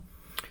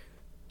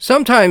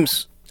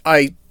Sometimes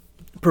I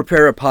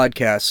prepare a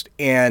podcast,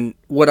 and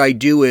what I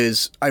do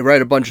is I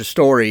write a bunch of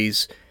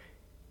stories,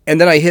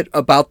 and then I hit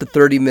about the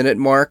 30-minute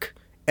mark,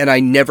 and I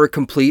never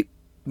complete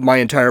my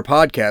entire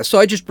podcast. So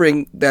I just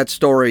bring that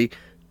story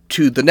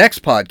to the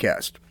next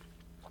podcast.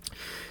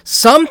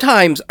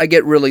 Sometimes I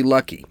get really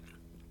lucky,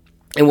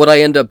 and what I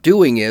end up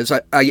doing is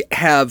I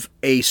have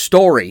a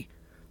story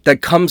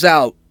that comes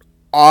out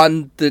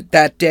on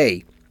that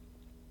day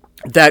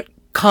that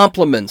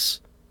complements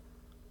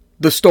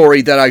the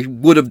story that I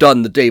would have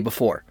done the day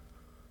before.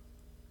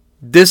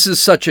 This is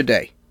such a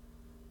day.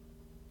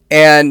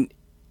 And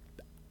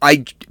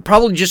I'm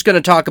probably just going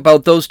to talk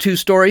about those two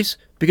stories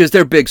because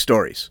they're big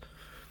stories.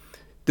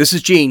 This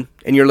is Gene,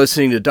 and you're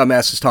listening to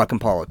Dumbasses Talking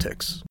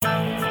Politics.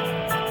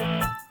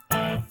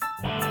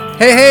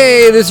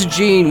 Hey, this is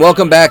Gene.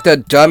 Welcome back to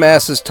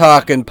Dumbasses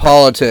Talking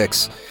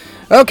Politics.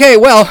 Okay,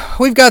 well,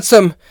 we've got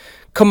some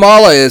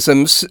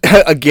Kamala-isms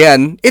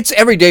again. It's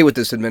every day with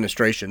this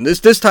administration.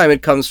 This time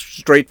it comes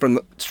straight from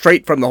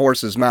the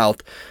horse's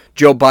mouth,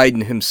 Joe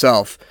Biden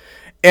himself.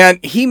 And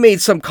he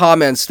made some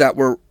comments that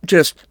were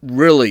just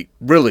really,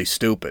 really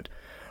stupid.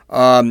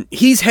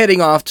 He's heading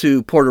off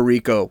to Puerto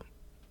Rico.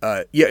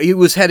 He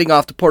was heading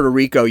off to Puerto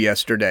Rico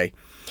yesterday.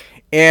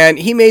 And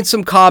he made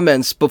some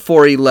comments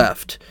before he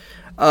left.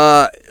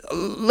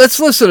 Let's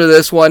listen to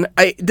this one.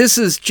 This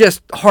is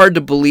just hard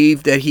to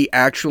believe that he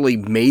actually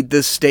made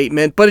this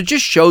statement, but it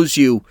just shows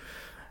you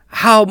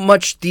how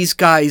much these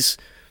guys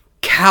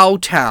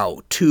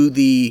kowtow to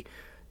their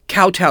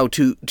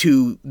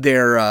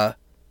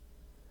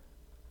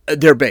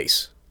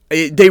base.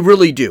 They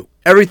really do.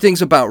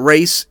 Everything's about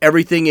race.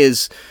 Everything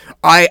is,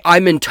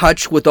 I'm in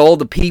touch with all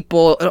the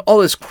people, and all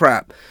this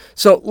crap.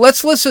 So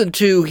let's listen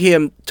to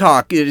him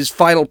talk at his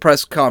final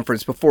press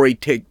conference before he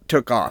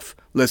took off.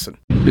 Listen.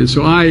 And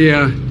so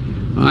I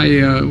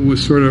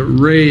was sort of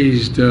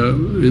raised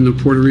in the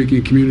Puerto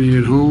Rican community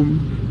at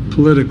home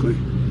politically.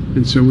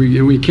 And so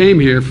we came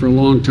here for a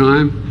long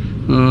time,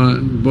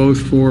 both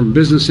for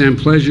business and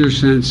pleasure,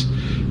 since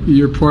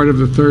you're part of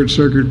the Third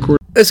Circuit Court.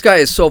 This guy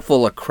is so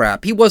full of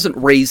crap. He wasn't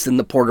raised in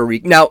the Puerto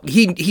Rican. Now,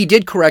 he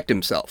did correct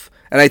himself.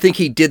 And I think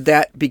he did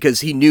that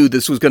because he knew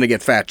this was going to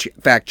get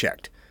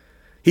fact-checked.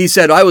 He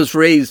said, I was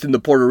raised in the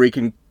Puerto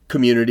Rican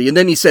community. And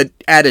then he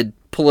added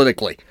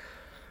politically.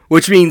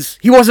 Which means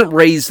he wasn't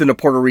raised in a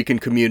Puerto Rican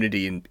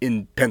community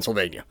in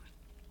Pennsylvania.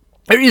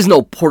 There is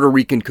no Puerto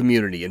Rican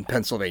community in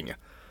Pennsylvania.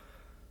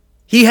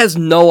 He has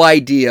no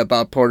idea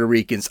about Puerto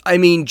Ricans. I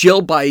mean,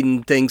 Jill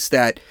Biden thinks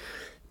that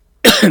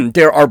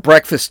there are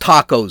breakfast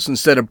tacos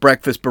instead of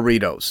breakfast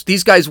burritos.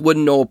 These guys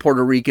wouldn't know a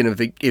Puerto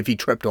Rican if he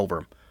tripped over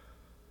him.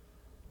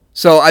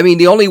 So, I mean,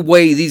 the only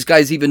way these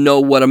guys even know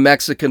what a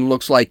Mexican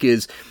looks like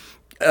is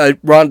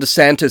Ron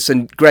DeSantis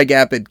and Greg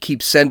Abbott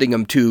keep sending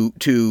him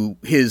to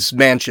his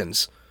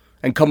mansions.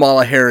 And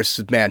Kamala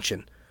Harris's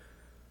mansion.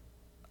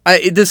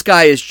 This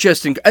guy is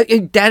just...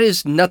 that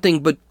is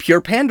nothing but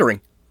pure pandering.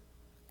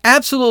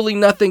 Absolutely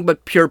nothing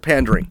but pure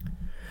pandering.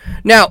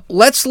 Now,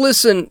 let's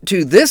listen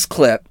to this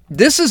clip.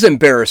 This is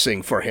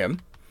embarrassing for him.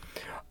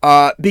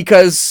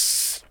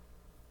 Because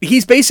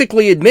he's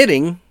basically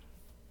admitting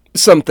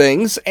some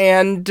things.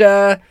 And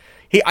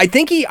I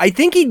think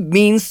he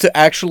means to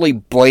actually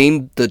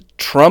blame the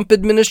Trump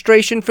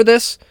administration for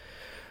this.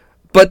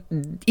 But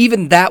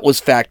even that was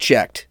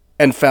fact-checked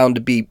and found to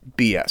be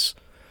BS.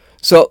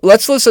 So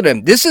let's listen to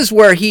him. This is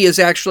where he is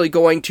actually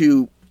going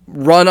to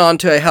run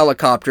onto a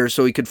helicopter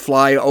so he could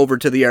fly over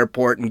to the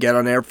airport and get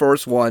on Air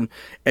Force One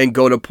and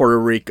go to Puerto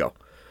Rico.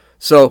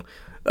 So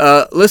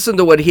listen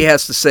to what he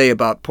has to say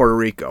about Puerto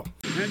Rico.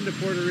 I'm heading to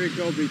Puerto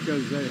Rico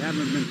because they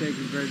haven't been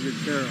taken very good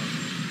care of.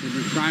 They've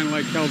been trying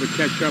like hell to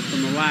catch up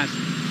from the last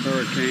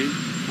hurricane.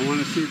 I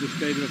want to see the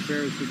state of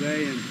affairs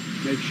today and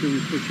make sure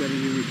we push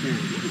everything we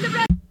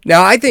can.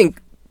 Now,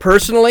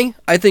 Personally,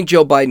 I think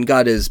Joe Biden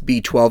got his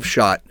B12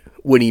 shot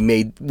when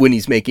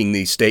he's making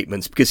these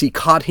statements because he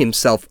caught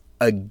himself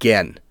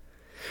again.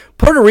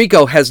 Puerto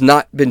Rico has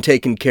not been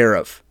taken care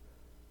of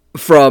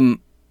from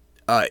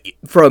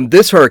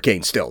this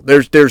hurricane still.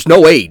 There's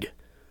no aid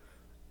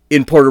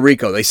in Puerto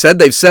Rico. They said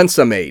they've sent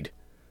some aid,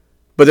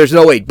 but there's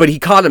no aid. But he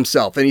caught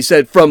himself, and he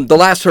said from the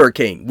last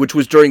hurricane, which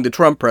was during the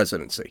Trump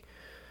presidency.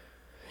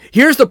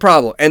 Here's the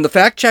problem, and the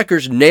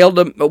fact-checkers nailed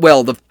him.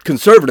 Well, the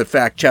conservative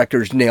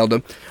fact-checkers nailed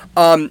him.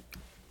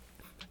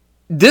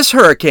 This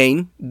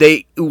hurricane,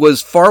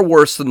 was far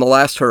worse than the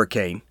last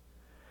hurricane,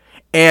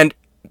 and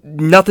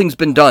nothing's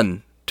been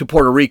done to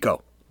Puerto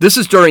Rico. This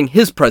is during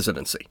his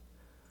presidency,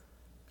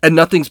 and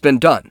nothing's been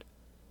done.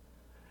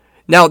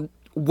 Now,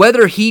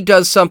 whether he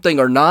does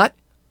something or not,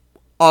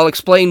 I'll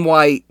explain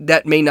why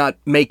that may not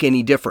make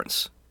any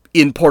difference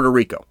in Puerto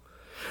Rico.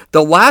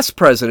 The last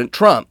president,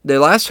 Trump, the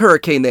last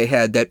hurricane they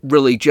had that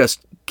really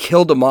just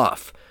killed him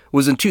off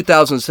was in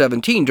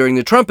 2017 during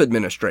the Trump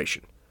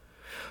administration.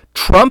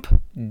 Trump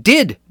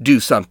did do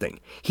something.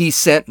 He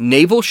sent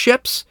naval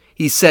ships,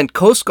 he sent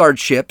Coast Guard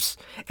ships,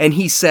 and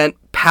he sent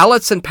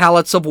pallets and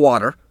pallets of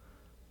water.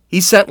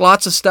 He sent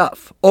lots of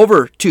stuff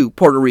over to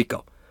Puerto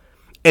Rico.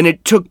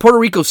 And Puerto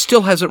Rico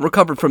still hasn't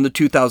recovered from the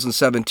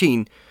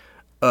 2017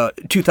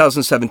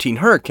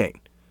 hurricane.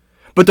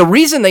 But the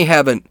reason they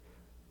haven't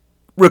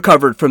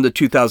recovered from the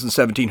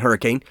 2017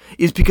 hurricane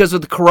is because of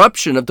the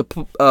corruption of the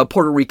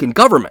Puerto Rican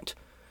government.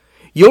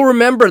 You'll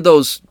remember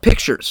those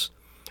pictures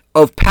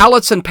of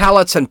pallets and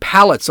pallets and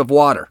pallets of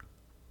water.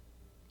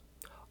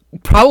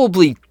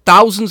 Probably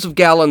thousands of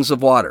gallons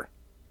of water,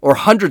 or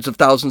hundreds of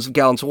thousands of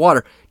gallons of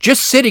water,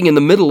 just sitting in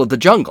the middle of the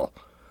jungle.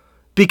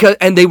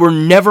 And they were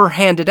never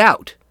handed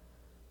out.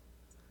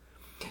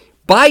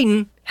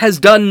 Biden has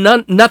done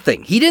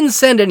nothing. He didn't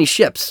send any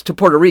ships to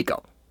Puerto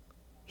Rico.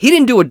 He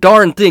didn't do a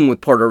darn thing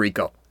with Puerto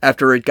Rico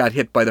after it got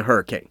hit by the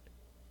hurricane.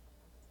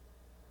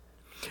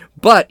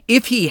 But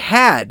if he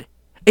had,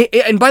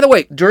 and by the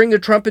way, during the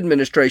Trump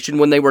administration,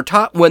 when they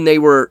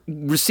were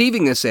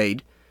receiving this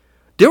aid,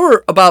 there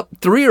were about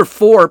 3 or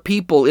 4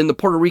 people in the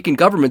Puerto Rican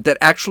government that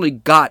actually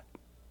got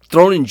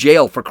thrown in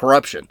jail for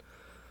corruption.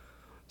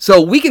 So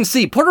we can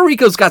see Puerto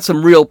Rico's got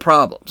some real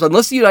problems.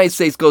 Unless the United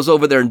States goes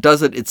over there and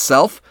does it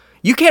itself,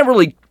 you can't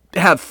really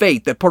have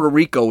faith that Puerto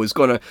Rico is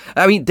going to...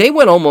 I mean, they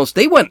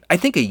went, I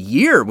think, a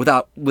year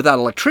without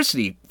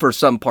electricity for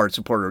some parts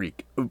of Puerto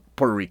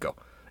Rico.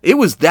 It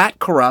was that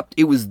corrupt.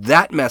 It was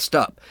that messed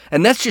up.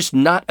 And that's just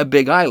not a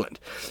big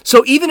island.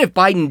 So even if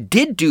Biden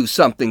did do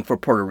something for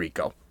Puerto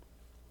Rico,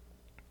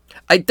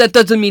 that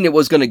doesn't mean it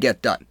was going to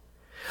get done.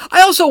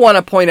 I also want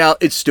to point out,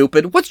 it's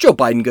stupid. What's Joe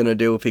Biden going to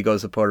do if he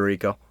goes to Puerto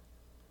Rico?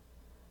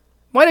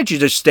 Why don't you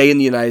just stay in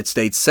the United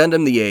States, send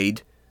him the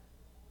aid?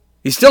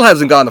 He still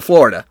hasn't gone to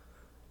Florida,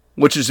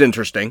 which is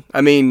interesting.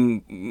 I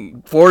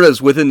mean,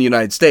 Florida's within the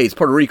United States.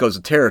 Puerto Rico's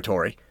a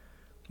territory.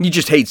 He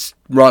just hates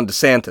Ron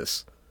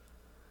DeSantis.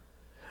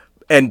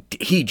 And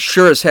he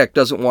sure as heck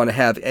doesn't want to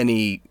have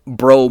any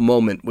bro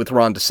moment with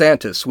Ron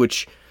DeSantis,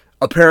 which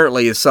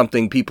apparently is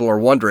something people are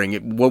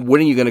wondering.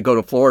 When are you going to go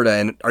to Florida,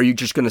 and are you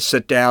just going to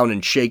sit down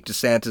and shake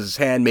DeSantis'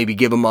 hand, maybe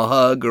give him a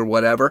hug or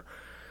whatever?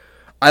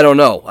 I don't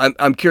know.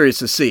 I'm curious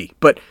to see.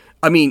 But,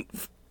 I mean,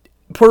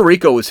 Puerto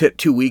Rico was hit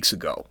 2 weeks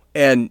ago,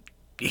 and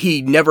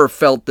he never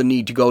felt the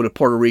need to go to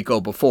Puerto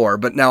Rico before,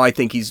 but now I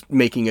think he's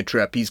making a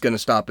trip. He's going to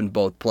stop in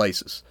both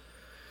places.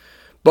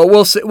 But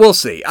we'll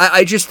see.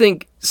 I just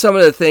think some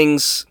of the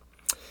things,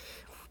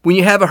 when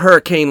you have a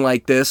hurricane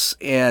like this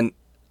and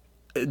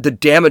the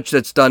damage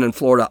that's done in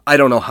Florida, I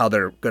don't know how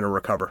they're going to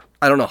recover.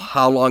 I don't know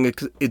how long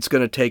it's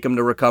going to take them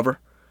to recover.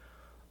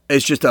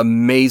 It's just an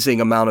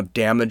amazing amount of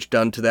damage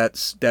done to that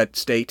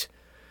state.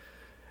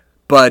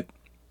 But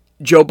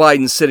Joe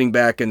Biden's sitting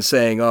back and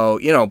saying,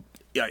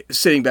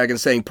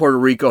 Puerto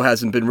Rico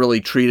hasn't been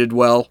really treated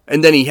well.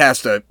 And then he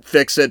has to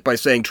fix it by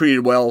saying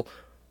treated well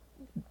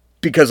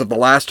because of the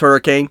last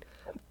hurricane.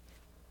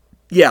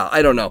 Yeah,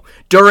 I don't know.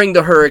 During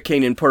the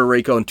hurricane in Puerto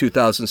Rico in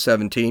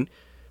 2017,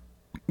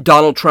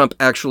 Donald Trump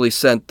actually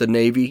sent the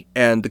Navy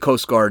and the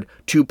Coast Guard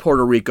to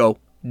Puerto Rico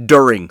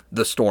during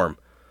the storm.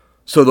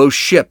 So those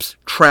ships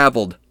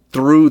traveled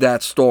through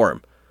that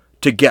storm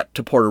to get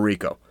to Puerto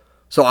Rico.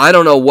 So I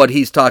don't know what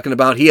he's talking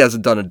about. He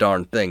hasn't done a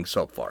darn thing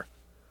so far.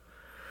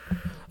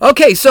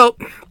 Okay, so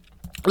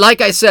like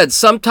I said,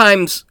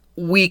 sometimes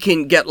we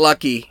can get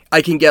lucky.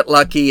 I can get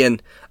lucky,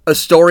 and a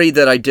story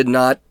that I did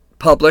not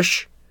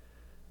publish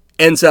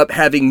ends up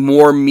having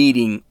more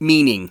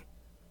meaning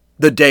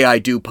the day I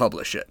do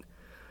publish it.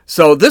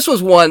 So this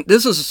is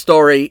a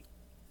story.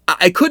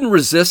 I couldn't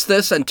resist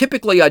this, and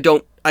typically I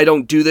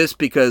don't do this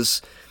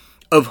because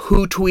of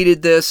who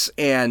tweeted this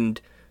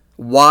and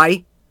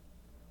why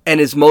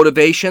and his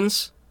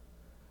motivations.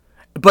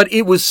 But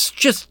it was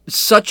just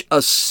such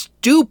a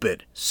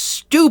stupid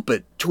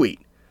tweet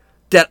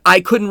that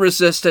I couldn't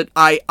resist it.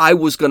 I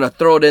was going to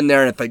throw it in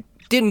there, and if I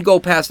didn't go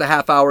past a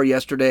half hour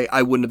yesterday,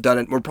 I wouldn't have done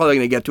it. We're probably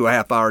going to get to a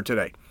half hour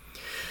today.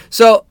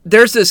 So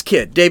there's this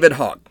kid, David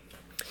Hogg.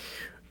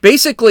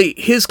 Basically,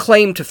 his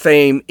claim to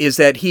fame is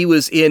that he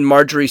was in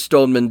Marjory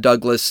Stoneman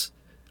Douglas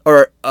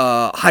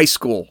high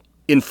school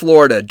in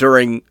Florida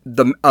during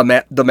the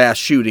mass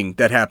shooting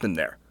that happened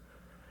there,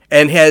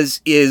 and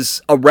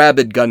is a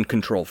rabid gun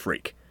control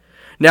freak.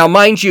 Now,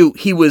 mind you,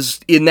 he was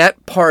in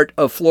that part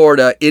of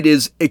Florida. It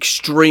is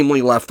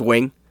extremely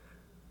left-wing,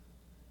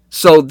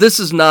 so this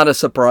is not a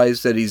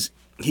surprise that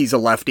he's a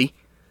lefty.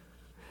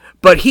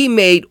 But he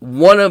made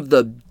one of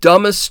the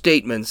dumbest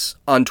statements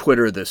on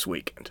Twitter this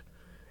weekend.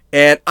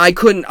 And I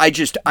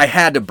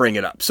had to bring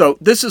it up. So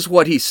this is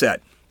what he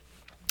said.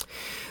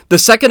 The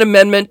Second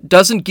Amendment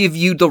doesn't give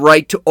you the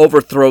right to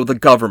overthrow the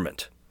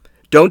government.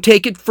 Don't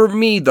take it from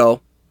me,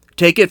 though.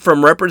 Take it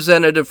from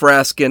Representative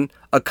Raskin,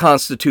 a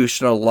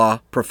constitutional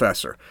law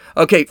professor.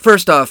 Okay,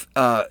 first off,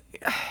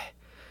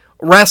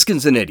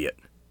 Raskin's an idiot.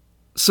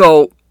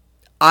 So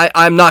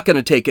I'm not going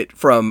to take it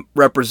from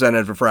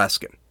Representative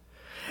Raskin.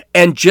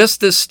 And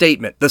just this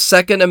statement, the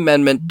Second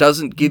Amendment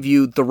doesn't give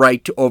you the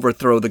right to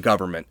overthrow the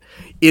government,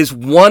 is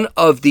one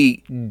of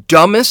the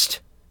dumbest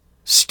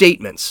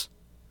statements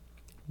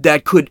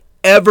that could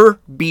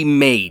ever be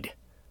made,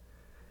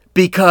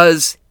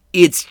 because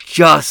it's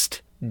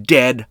just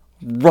dead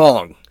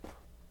wrong.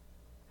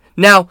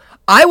 Now,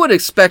 I would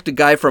expect a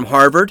guy from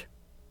Harvard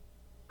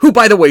who,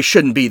 by the way,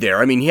 shouldn't be there.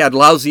 I mean, he had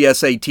lousy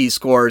SAT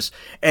scores,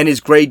 and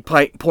his grade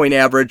point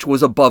average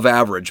was above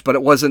average, but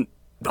it wasn't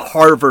the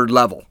Harvard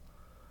level.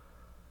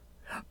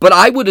 But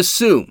I would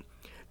assume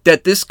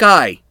that this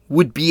guy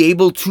would be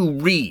able to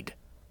read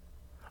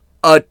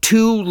a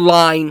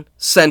 2-line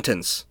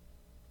sentence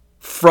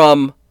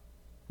from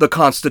the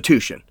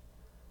Constitution.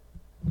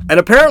 And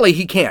apparently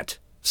he can't.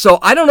 So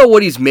I don't know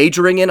what he's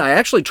majoring in. I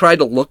actually tried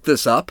to look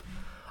this up.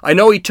 I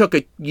know he took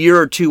a year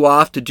or two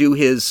off to do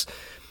his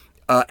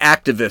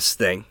activist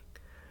thing.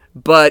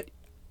 But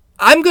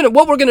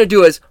what we're going to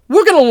do is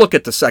we're going to look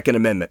at the Second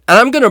Amendment. And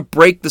I'm going to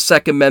break the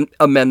Second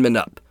Amendment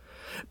up.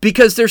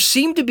 Because there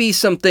seem to be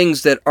some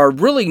things that are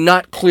really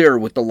not clear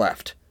with the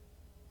left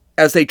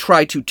as they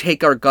try to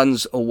take our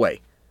guns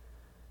away.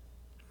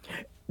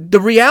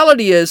 The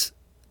reality is,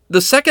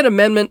 the Second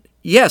Amendment,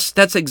 yes,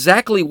 that's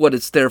exactly what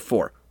it's there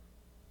for.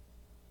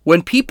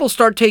 When people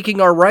start taking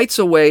our rights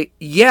away,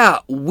 yeah,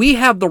 we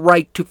have the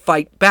right to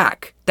fight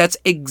back. That's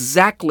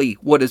exactly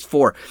what it's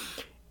for.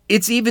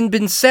 It's even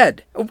been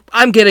said.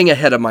 I'm getting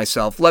ahead of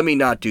myself. Let me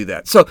not do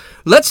that. So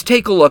let's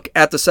take a look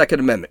at the Second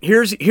Amendment.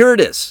 Here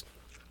it is.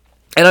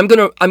 And I'm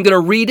gonna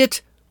read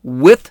it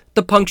with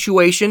the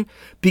punctuation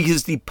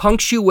because the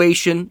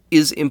punctuation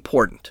is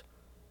important.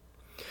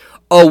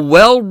 A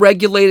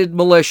well-regulated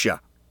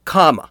militia,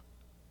 comma,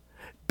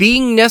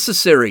 being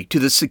necessary to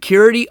the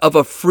security of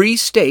a free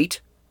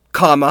state,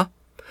 comma,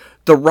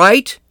 the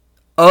right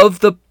of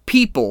the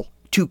people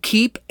to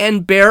keep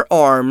and bear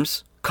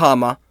arms,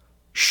 comma,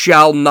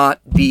 shall not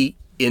be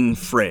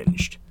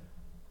infringed.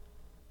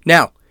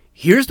 Now,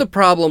 here's the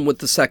problem with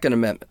the Second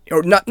Amendment.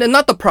 Or not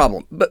the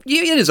problem, but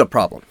it is a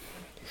problem.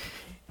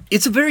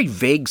 It's a very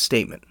vague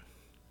statement.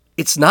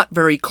 It's not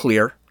very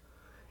clear.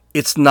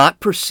 It's not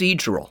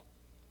procedural.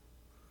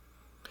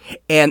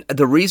 And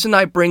the reason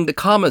I bring the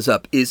commas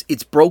up is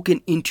it's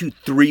broken into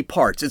 3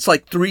 parts. It's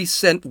like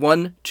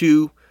 1,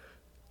 2,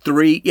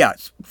 3,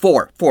 it's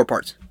 4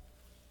 parts.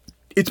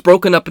 It's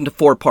broken up into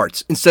 4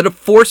 parts. Instead of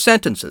 4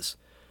 sentences,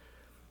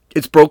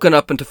 it's broken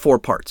up into 4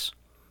 parts.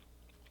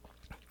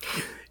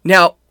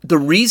 Now, the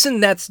reason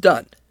that's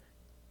done,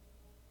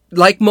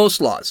 like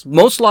most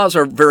laws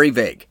are very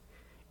vague,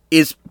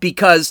 is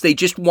because they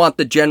just want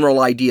the general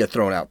idea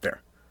thrown out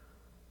there.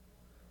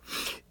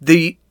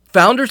 The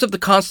founders of the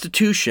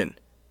Constitution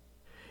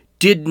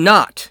did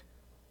not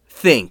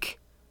think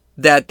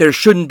that there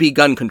shouldn't be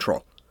gun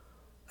control.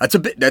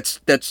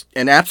 That's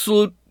an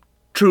absolute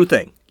true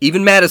thing.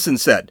 Even Madison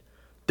said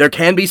there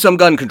can be some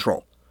gun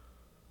control.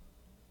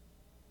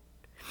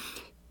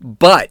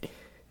 But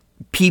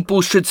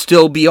people should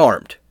still be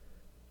armed.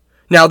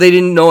 Now, they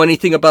didn't know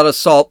anything about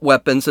assault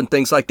weapons and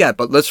things like that,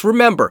 but let's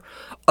remember,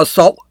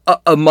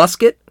 a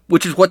musket,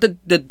 which is what the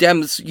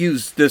Dems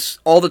use this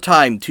all the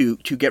time to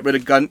get rid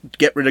of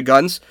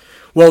guns.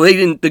 Well, they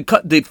didn't.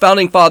 The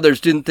founding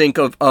fathers didn't think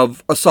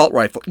of assault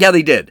rifle. Yeah,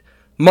 they did.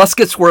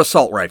 Muskets were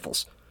assault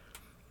rifles.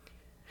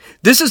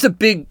 This is a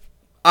big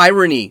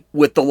irony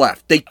with the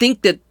left. They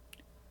think that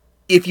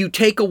if you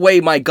take away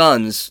my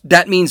guns,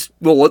 that means,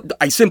 well,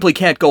 I simply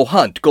can't go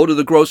hunt, go to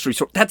the grocery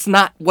store. That's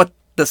not what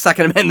the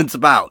Second Amendment's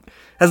about. It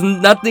has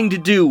nothing to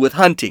do with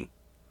hunting.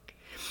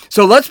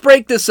 So let's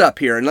break this up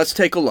here and let's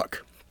take a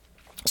look.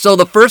 So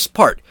the first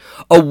part,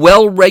 a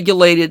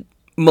well-regulated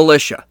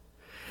militia.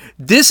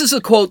 This is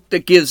a quote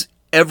that gives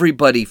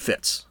everybody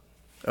fits.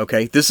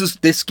 Okay?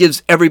 This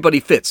gives everybody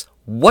fits.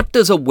 What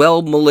is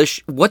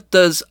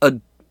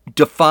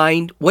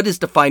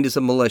defined as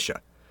a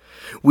militia?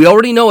 We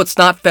already know it's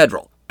not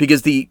federal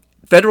because the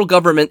federal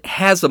government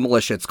has a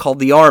militia. It's called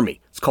the Army.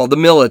 It's called the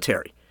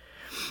military.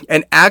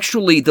 And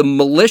actually the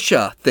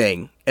militia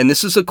thing, and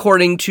this is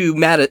according to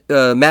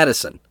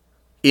Madison,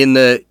 in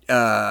the,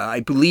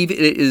 I believe it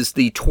is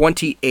the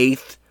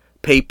 28th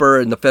paper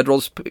in the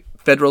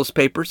Federalist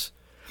Papers,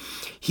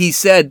 he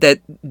said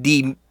that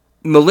the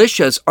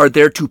militias are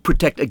there to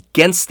protect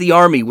against the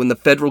Army when the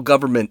federal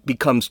government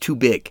becomes too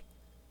big.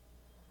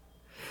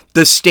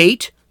 The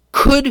state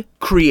could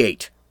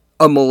create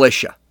a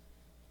militia.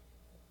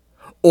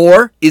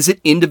 Or is it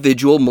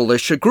individual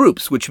militia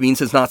groups, which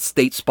means it's not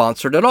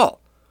state-sponsored at all?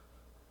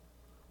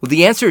 Well,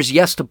 the answer is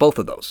yes to both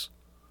of those.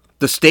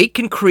 The state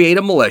can create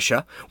a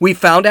militia. We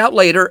found out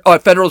later,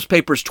 Federalist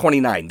Papers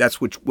 29, that's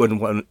which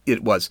one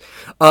it was.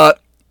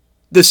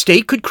 The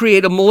state could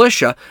create a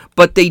militia,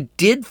 but they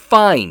did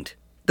find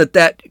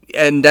that,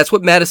 and that's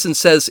what Madison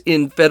says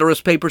in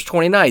Federalist Papers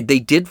 29, they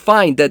did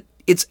find that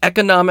it's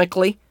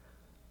economically,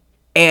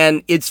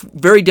 and it's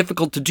very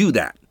difficult to do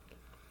that.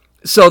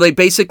 So they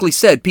basically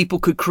said people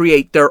could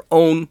create their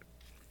own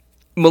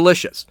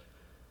militias.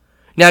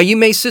 Now, you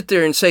may sit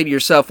there and say to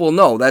yourself, well,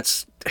 no,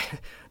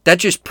 that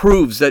just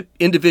proves that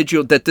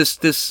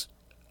this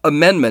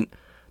amendment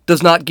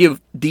does not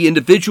give the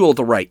individual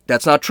the right.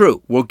 That's not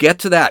true. We'll get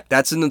to that.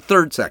 That's in the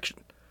 3rd section.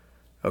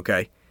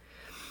 Okay?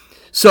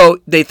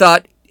 So they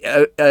thought,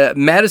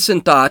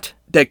 Madison thought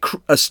that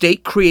a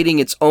state creating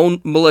its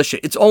own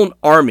militia, its own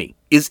army,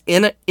 is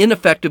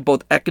ineffective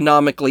both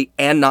economically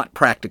and not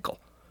practical.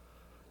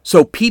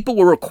 So people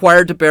were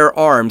required to bear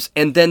arms,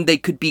 and then they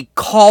could be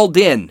called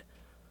in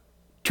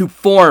to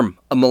form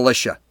a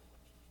militia.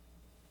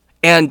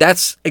 And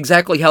that's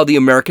exactly how the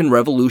American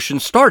Revolution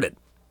started.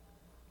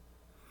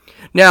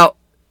 Now,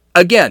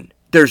 again,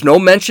 there's no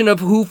mention of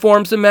who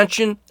forms a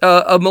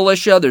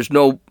militia. There's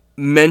no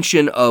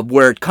mention of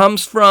where it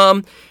comes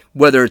from,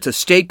 whether it's a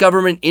state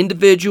government,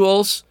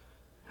 individuals.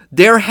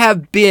 There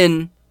have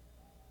been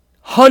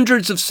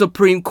hundreds of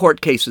Supreme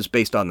Court cases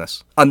based on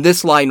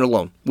this line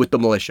alone with the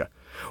militia.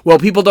 Well,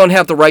 people don't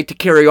have the right to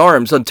carry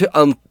arms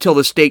until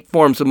the state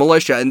forms a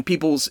militia, and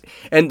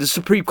the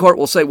Supreme Court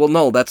will say, well,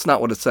 no, that's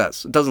not what it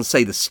says. It doesn't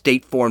say the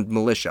state formed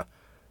militia.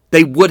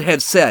 They would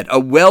have said a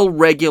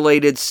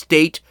well-regulated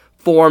state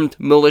formed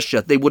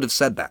militia. They would have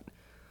said that.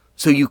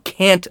 So you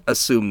can't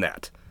assume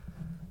that.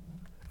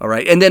 All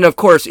right. And then, of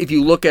course, if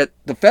you look at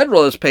the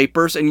Federalist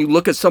Papers and you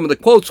look at some of the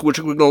quotes, which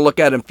we're going to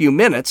look at in a few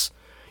minutes,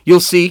 you'll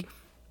see,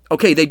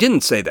 okay, they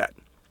didn't say that.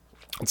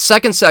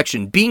 Second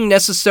section, being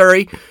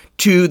necessary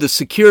to the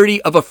security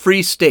of a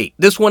free state.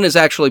 This one is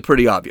actually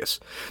pretty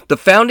obvious. The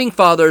Founding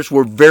Fathers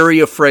were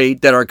very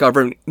afraid that our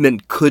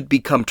government could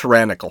become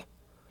tyrannical,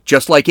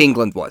 just like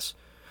England was,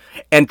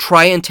 and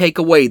try and take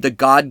away the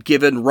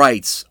God-given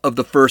rights of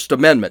the First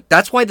Amendment.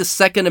 That's why the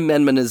Second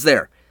Amendment is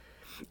there.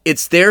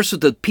 It's there so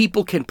that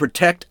people can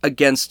protect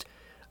against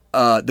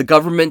the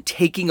government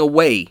taking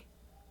away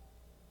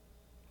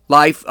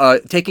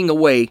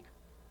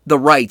the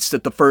rights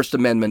that the First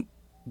Amendment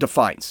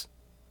defines.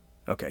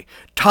 Okay.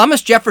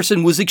 Thomas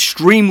Jefferson was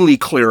extremely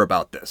clear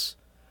about this.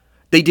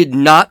 They did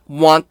not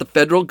want the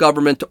federal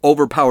government to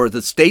overpower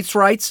the states'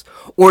 rights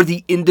or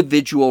the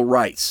individual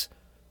rights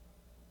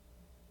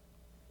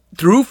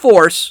through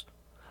force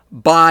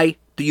by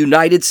the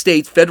United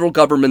States federal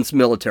government's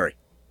military.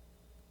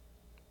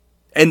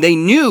 And they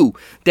knew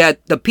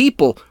that the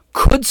people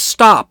could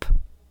stop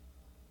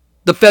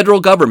the federal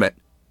government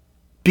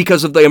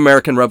because of the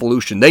American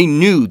Revolution. They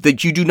knew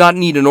that you do not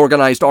need an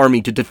organized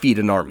army to defeat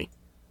an army.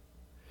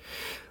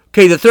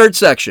 Okay, the third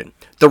section.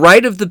 The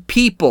right of the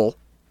people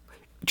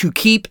to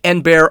keep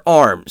and bear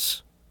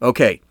arms.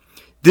 Okay,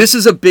 this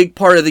is a big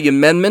part of the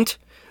amendment.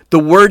 The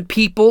word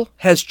people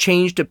has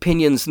changed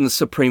opinions in the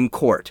Supreme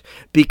Court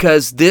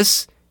because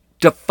this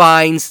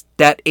defines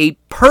that a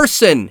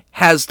person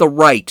has the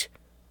right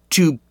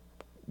to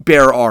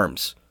bear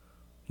arms,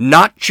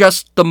 not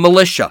just the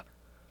militia.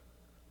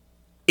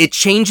 It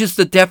changes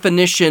the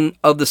definition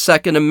of the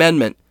Second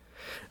Amendment,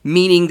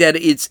 meaning that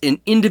it's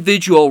an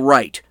individual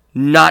right,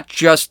 not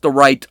just the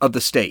right of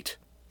the state.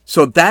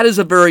 So that is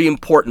a very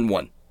important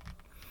one.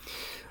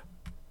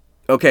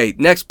 Okay,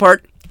 next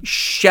part,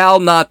 shall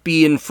not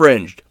be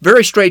infringed.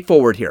 Very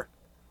straightforward here.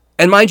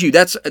 And mind you,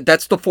 that's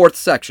the fourth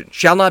section.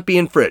 Shall not be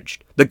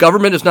infringed. The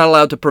government is not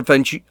allowed to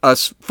prevent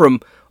us from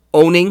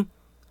owning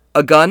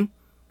a gun,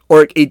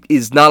 or it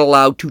is not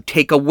allowed to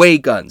take away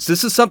guns.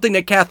 This is something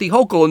that Kathy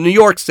Hochul in New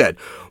York said.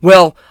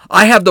 Well,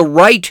 I have the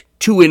right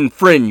to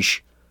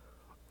infringe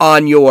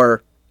on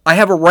your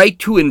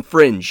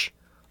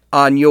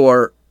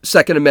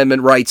Second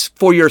Amendment rights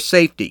for your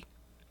safety.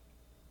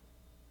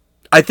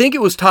 I think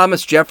it was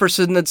Thomas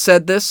Jefferson that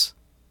said this.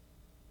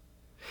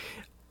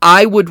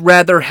 I would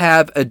rather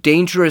have a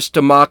dangerous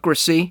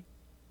democracy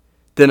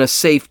than a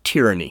safe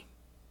tyranny.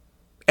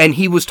 And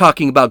he was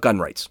talking about gun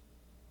rights.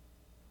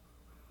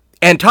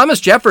 And Thomas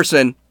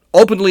Jefferson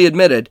openly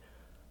admitted,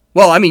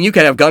 well, I mean, you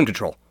can have gun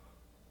control.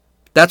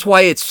 That's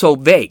why it's so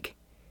vague.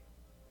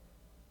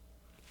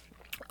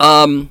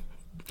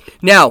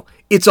 Now,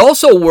 it's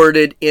also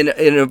worded in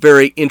a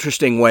very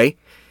interesting way.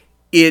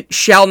 It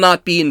shall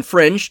not be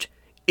infringed.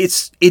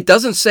 It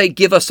doesn't say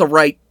give us a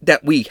right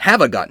that we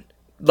have a gun.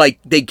 Like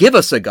they give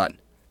us a gun.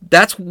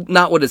 That's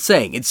not what it's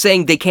saying. It's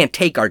saying they can't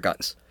take our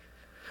guns.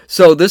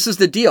 So this is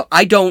the deal.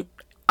 I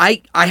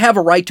have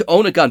a right to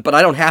own a gun, but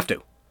I don't have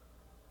to.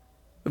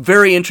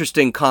 Very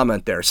interesting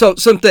comment there. So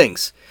some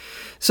things.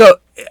 So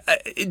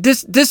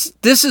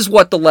this is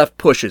what the left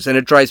pushes, and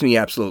it drives me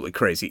absolutely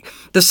crazy.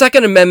 The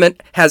Second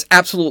Amendment has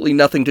absolutely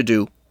nothing to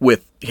do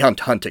with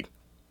hunting.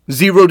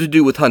 Zero to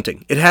do with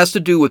hunting. It has to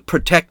do with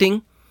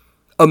protecting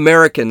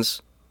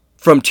Americans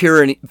from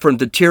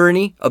the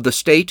tyranny of the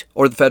state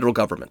or the federal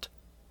government.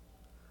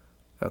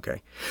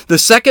 Okay. The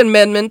Second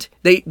Amendment,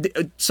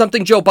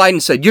 something Joe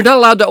Biden said, you're not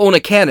allowed to own a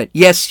cannon.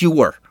 Yes, you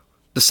were.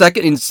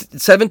 In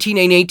 17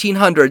 and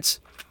 1800s,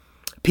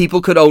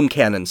 people could own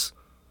cannons.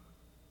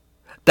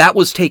 That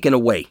was taken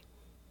away.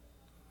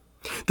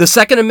 The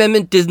Second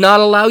Amendment did not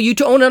allow you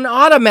to own an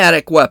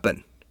automatic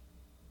weapon.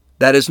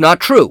 That is not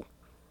true.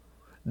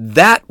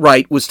 That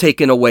right was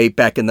taken away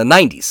back in the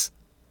 90s.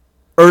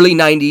 Early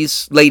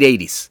 90s, late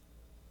 80s.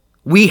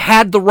 We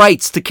had the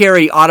rights to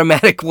carry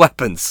automatic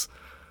weapons,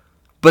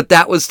 but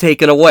that was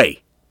taken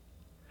away.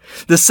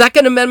 The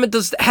Second Amendment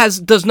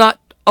does not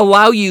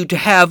allow you to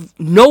have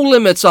no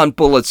limits on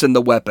bullets in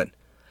the weapon.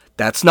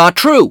 That's not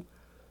true.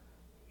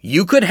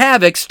 You could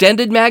have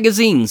extended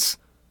magazines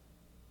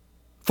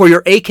for your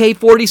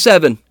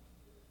AK-47.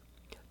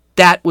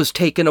 That was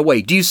taken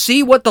away. Do you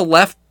see what the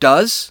left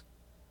does?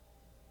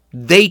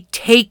 They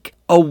take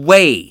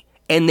away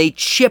and they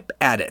chip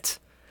at it.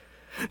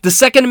 The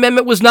Second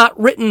Amendment was not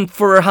written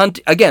for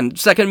hunting. Again,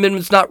 Second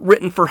Amendment is not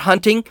written for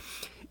hunting.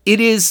 It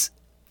was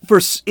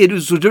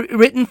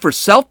written for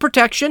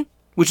self-protection,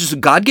 which is a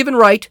God-given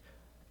right,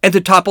 and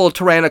to topple a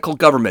tyrannical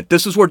government.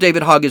 This is where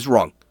David Hogg is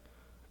wrong.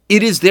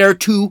 It is there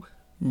to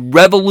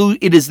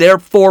It is there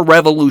for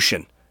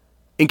revolution,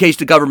 in case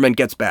the government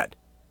gets bad.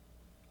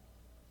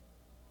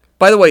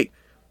 By the way,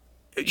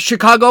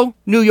 Chicago,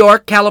 New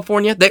York,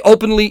 California,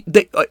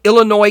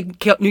 Illinois,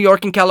 New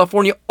York, and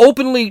California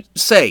openly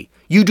say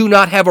you do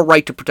not have a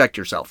right to protect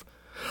yourself.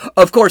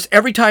 Of course,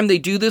 every time they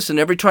do this and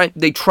every time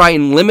they try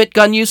and limit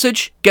gun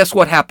usage, guess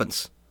what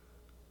happens?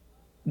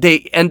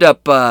 They end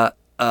up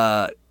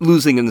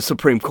losing in the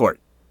Supreme Court.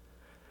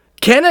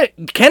 Canada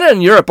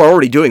and Europe are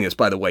already doing this,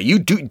 by the way.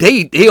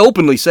 They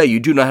openly say you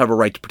do not have a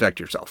right to protect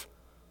yourself.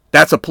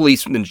 That's a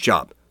policeman's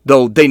job,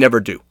 though they never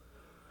do.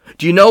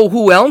 Do you know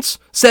who else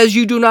says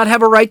you do not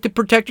have a right to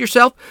protect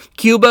yourself?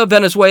 Cuba,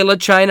 Venezuela,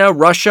 China,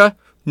 Russia,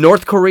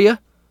 North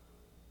Korea.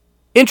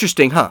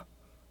 Interesting, huh?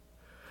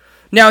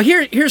 Now,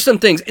 here's some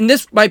things, and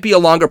this might be a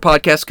longer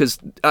podcast because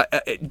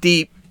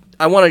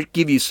I want to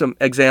give you some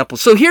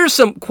examples. So here's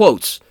some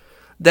quotes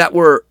that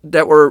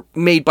were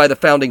made by the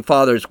Founding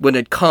Fathers when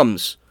it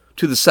comes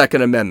to the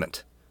Second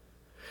Amendment.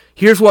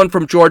 Here's one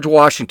from George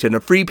Washington. A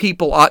free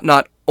people ought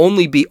not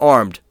only be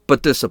armed,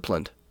 but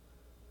disciplined.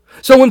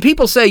 So when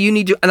people say you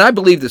need to, and I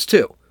believe this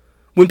too,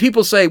 when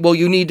people say, well,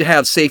 you need to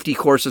have safety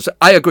courses,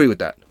 I agree with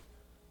that.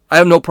 I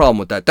have no problem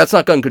with that. That's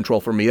not gun control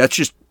for me. That's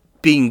just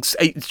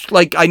it's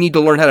like I need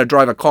to learn how to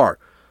drive a car.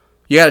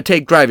 You got to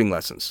take driving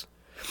lessons.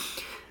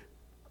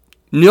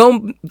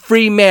 No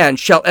free man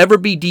shall ever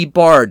be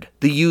debarred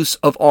the use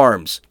of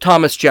arms.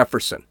 Thomas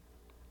Jefferson.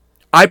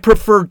 I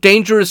prefer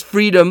dangerous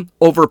freedom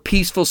over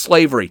peaceful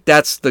slavery.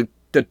 That's the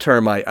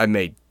term I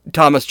made.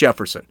 Thomas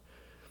Jefferson.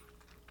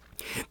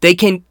 They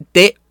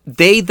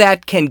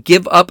that can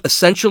give up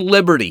essential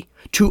liberty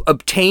to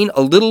obtain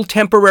a little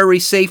temporary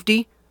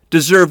safety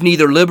deserve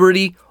neither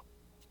liberty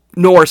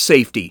nor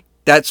safety.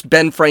 That's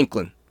Ben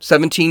Franklin,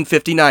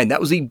 1759. That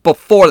was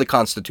before the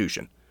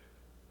Constitution.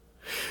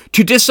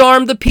 To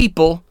disarm the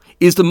people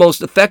is the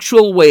most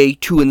effectual way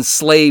to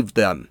enslave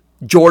them.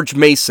 George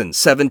Mason,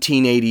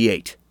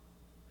 1788.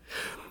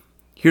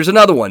 Here's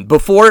another one.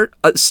 Before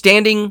a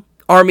standing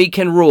army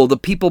can rule, the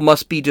people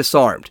must be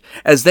disarmed,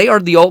 as they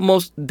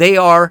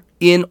are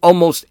in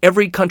almost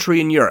every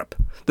country in Europe.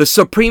 The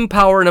supreme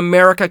power in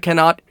America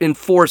cannot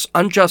enforce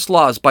unjust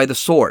laws by the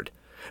sword,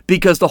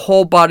 because the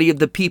whole body of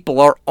the people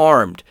are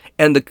armed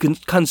and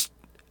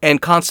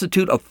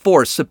constitute a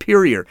force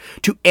superior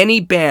to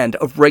any band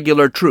of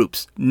regular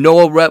troops.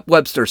 Noah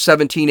Webster,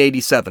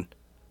 1787.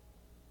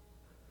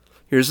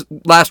 Here's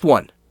last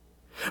one.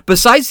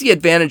 Besides the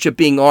advantage of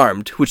being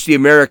armed, which the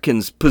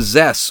Americans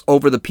possess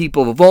over the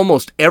people of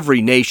almost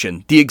every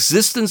nation, the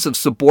existence of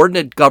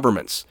subordinate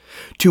governments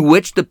to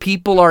which the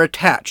people are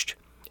attached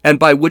and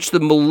by which the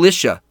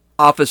militia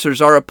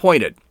officers are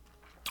appointed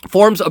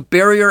forms a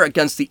barrier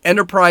against the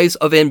enterprise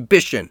of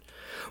ambition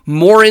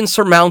more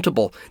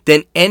insurmountable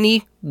than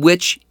any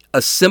which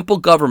a simple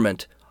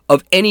government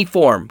of any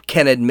form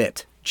can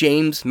admit.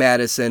 James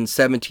Madison,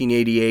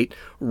 1788,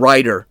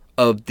 writer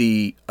of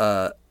the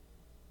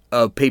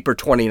Paper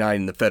 29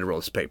 in the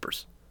Federalist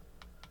Papers.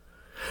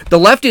 The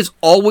left is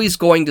always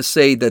going to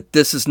say that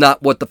this is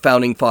not what the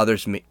Founding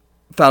Fathers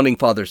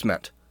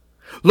meant.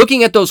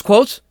 Looking at those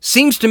quotes,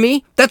 seems to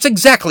me that's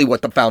exactly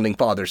what the Founding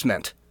Fathers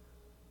meant.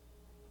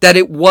 That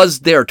it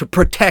was there to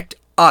protect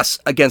us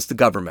against the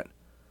government.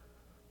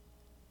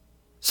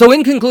 So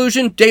in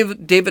conclusion,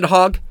 David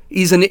Hogg,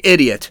 he's an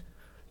idiot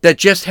that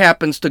just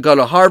happens to go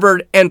to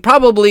Harvard, and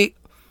probably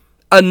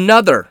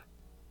another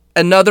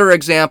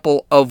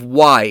example of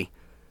why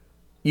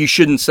you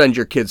shouldn't send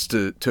your kids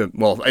to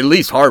at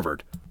least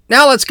Harvard.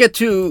 Now let's get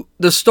to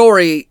the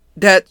story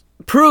that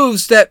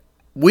proves that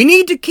we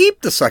need to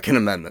keep the Second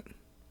Amendment.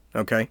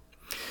 Okay?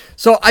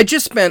 So I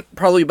just spent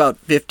probably about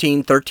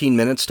 13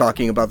 minutes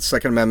talking about the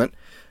Second Amendment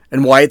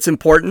and why it's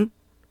important.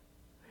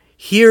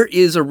 Here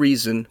is a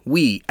reason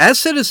we, as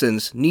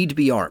citizens, need to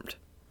be armed.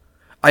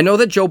 I know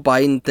that Joe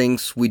Biden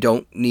thinks we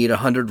don't need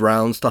 100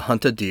 rounds to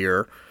hunt a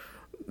deer,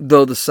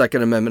 though the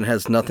Second Amendment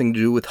has nothing to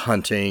do with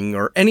hunting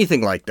or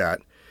anything like that.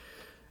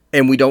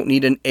 And we don't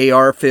need an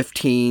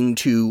AR-15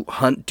 to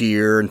hunt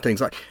deer and things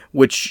like,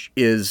 which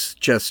is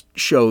just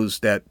shows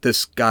that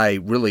this guy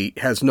really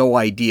has no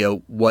idea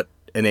what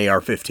an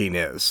AR-15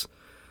 is.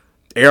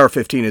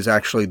 AR-15 is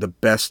actually the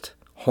best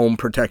home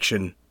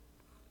protection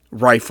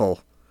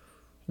rifle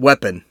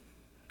weapon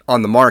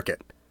on the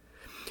market.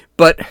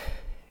 But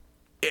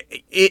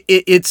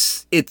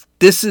it's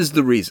this is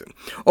the reason.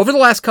 Over the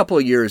last couple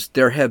of years,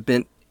 there has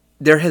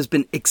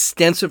been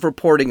extensive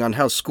reporting on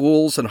how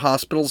schools and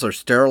hospitals are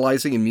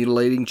sterilizing and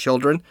mutilating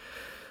children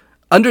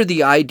under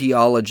the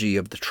ideology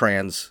of the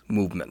trans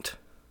movement.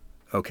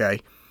 Okay?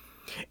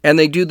 And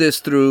they do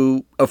this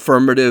through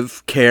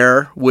affirmative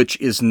care, which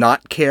is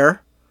not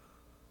care.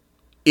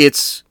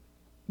 It's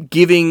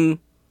giving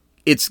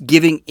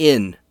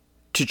in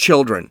to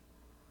children.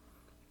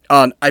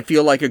 I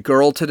feel like a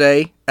girl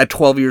today at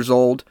 12 years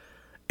old,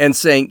 and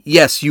saying,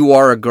 yes, you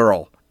are a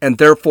girl, and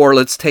therefore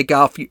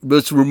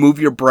let's remove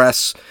your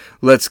breasts,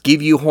 let's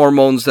give you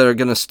hormones that are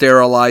going to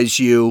sterilize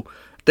you,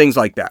 things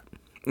like that.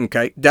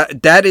 Okay,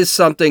 that is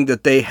something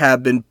that they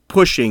have been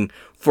pushing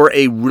for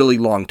a really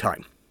long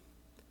time.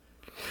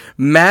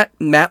 Matt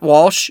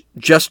Walsh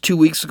just 2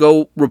 weeks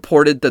ago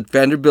reported that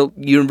Vanderbilt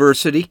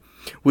University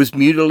was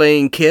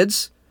mutilating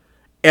kids,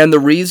 and the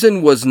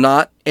reason was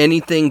not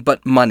anything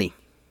but money.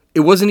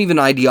 It wasn't even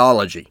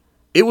ideology.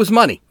 It was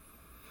money.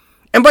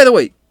 And by the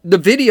way, the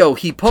video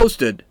he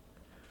posted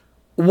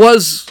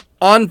was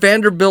on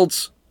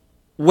Vanderbilt's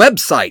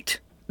website.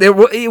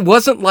 It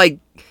wasn't like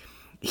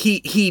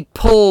he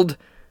pulled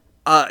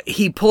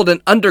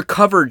an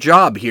undercover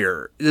job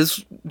here.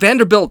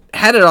 Vanderbilt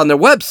had it on their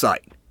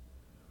website.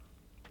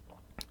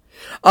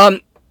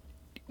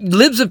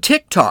 Libs of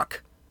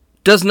TikTok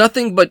does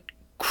nothing but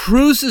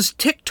cruises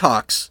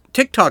TikTok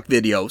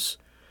videos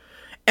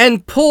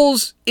and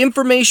pulls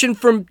information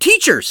from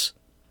teachers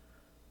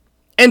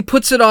and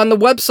puts it on the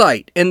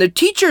website. And the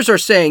teachers are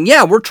saying,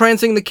 yeah, we're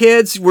transing the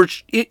kids, we're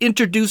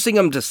introducing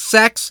them to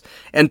sex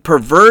and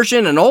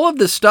perversion and all of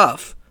this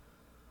stuff.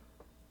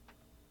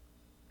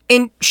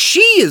 And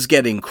she is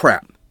getting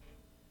crap.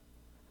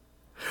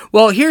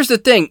 Well, here's the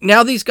thing.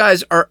 Now these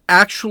guys are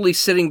actually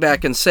sitting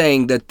back and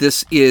saying that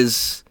this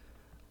is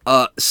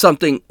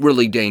something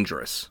really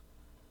dangerous.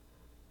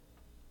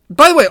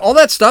 By the way, all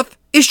that stuff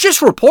is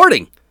just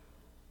reporting.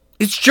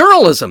 It's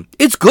journalism.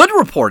 It's good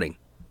reporting.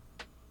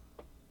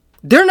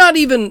 They're not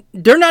even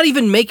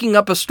making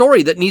up a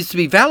story that needs to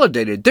be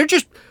validated. They're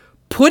just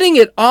putting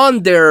it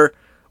on their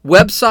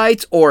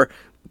websites or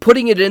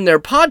putting it in their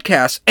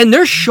podcasts, and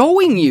they're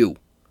showing you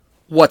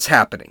what's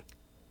happening.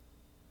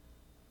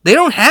 They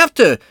don't have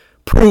to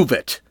prove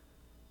it.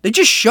 They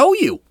just show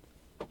you.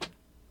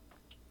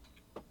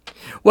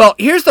 Well,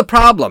 here's the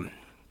problem.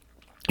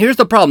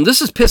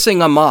 This is pissing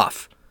them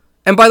off.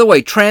 And by the way,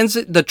 the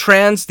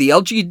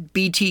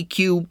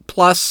LGBTQ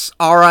plus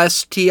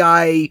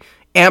RSTI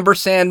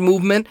ampersand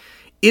movement,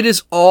 it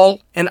is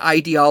all an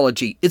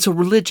ideology. It's a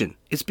religion.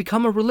 It's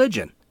become a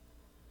religion.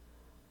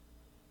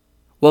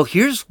 Well,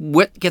 here's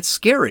what gets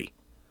scary.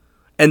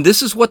 And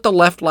this is what the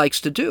left likes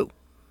to do.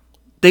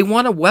 They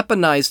want to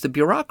weaponize the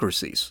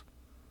bureaucracies.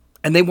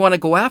 And they want to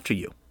go after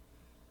you.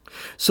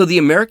 So the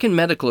American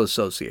Medical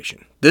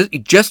Association,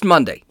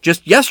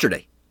 just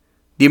yesterday,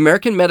 the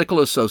American Medical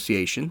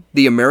Association,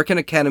 the American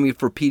Academy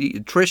for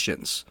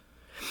Pediatricians,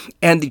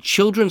 and the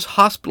Children's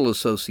Hospital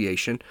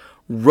Association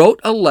wrote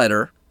a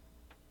letter,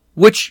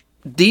 which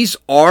these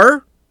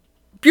are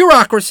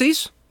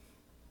bureaucracies,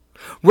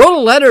 wrote a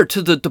letter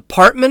to the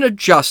Department of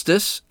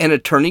Justice and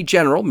Attorney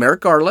General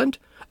Merrick Garland,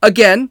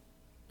 again,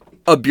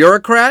 a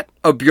bureaucrat,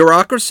 a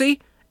bureaucracy,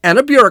 and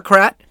a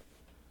bureaucrat,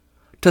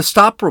 to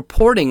stop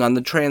reporting on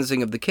the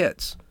transing of the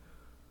kids.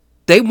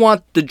 They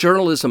want the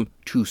journalism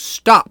to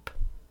stop.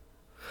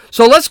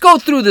 So let's go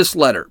through this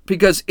letter,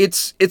 because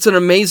it's an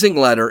amazing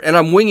letter, and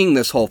I'm winging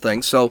this whole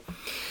thing. So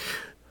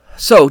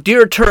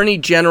dear Attorney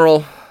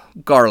General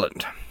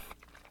Garland,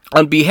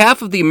 on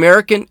behalf of the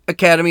American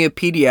Academy of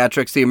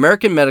Pediatrics, the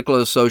American Medical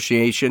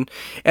Association,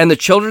 and the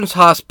Children's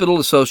Hospital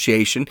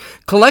Association,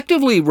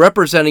 collectively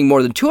representing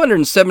more than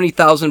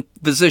 270,000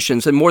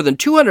 physicians and more than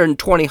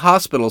 220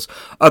 hospitals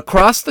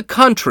across the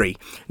country.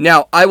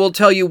 Now, I will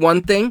tell you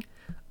one thing.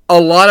 A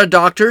lot of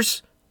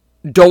doctors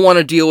don't want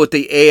to deal with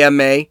the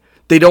AMA.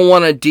 They don't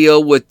want to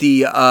deal with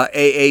the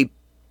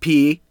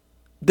AAP.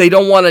 They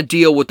don't want to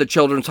deal with the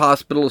Children's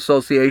Hospital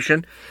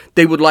Association.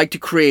 They would like to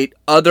create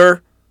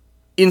other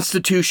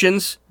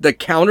institutions that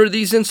counter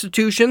these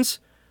institutions,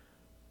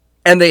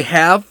 and they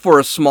have for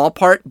a small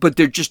part, but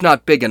they're just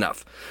not big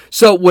enough.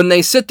 So when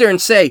they sit there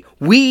and say,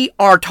 we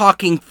are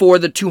talking for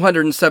the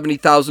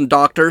 270,000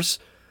 doctors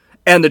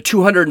and the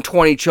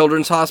 220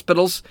 children's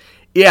hospitals,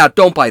 yeah,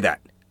 don't buy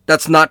that.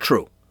 That's not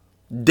true.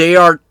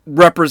 They're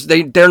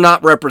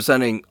not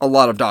representing a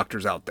lot of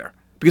doctors out there,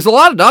 because a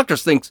lot of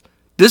doctors think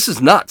this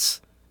is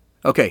nuts.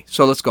 Okay,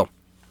 so let's go.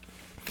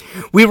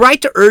 We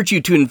write to urge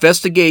you to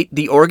investigate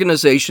the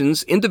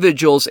organizations,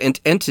 individuals, and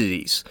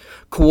entities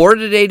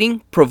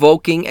coordinating,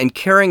 provoking, and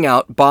carrying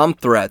out bomb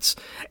threats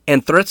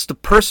and threats to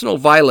personal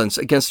violence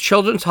against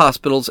children's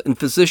hospitals and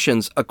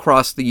physicians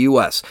across the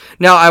U.S.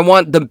 Now, I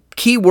want the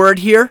key word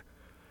here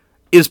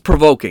is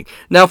provoking.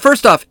 Now,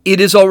 first off, it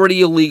is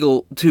already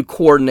illegal to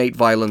coordinate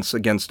violence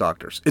against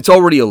doctors. It's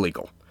already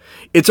illegal.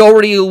 It's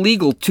already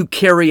illegal to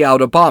carry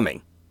out a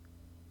bombing.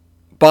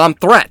 Bomb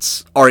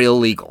threats are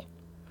illegal.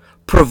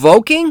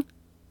 Provoking,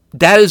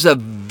 that is a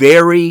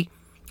very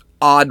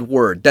odd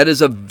word. That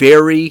is a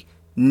very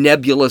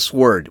nebulous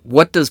word.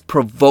 What does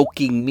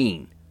provoking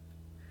mean?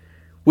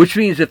 Which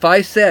means if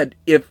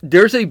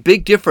there's a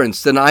big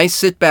difference, then I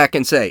sit back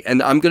and say,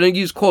 and I'm going to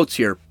use quotes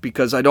here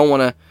because I don't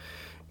want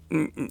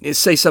to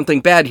say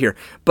something bad here,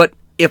 but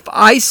if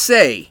I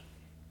say,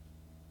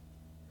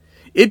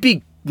 it'd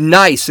be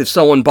nice if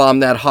someone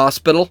bombed that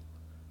hospital,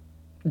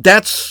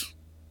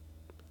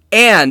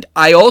 and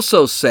I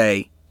also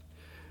say,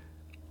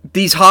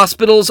 these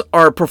hospitals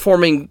are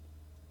performing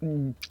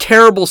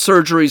terrible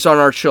surgeries on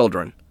our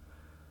children.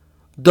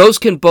 those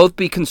can both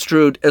be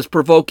construed as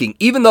provoking,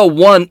 even though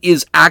one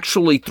is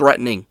actually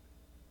threatening.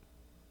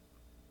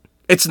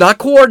 It's not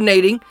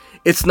coordinating.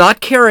 It's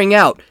not carrying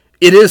out.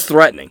 It is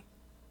threatening.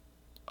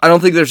 I don't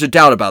think there's a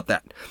doubt about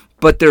that.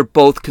 But they're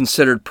both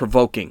considered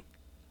provoking.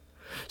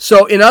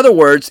 So, in other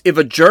words, if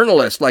a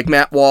journalist like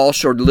Matt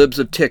Walsh or Libs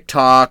of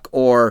TikTok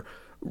or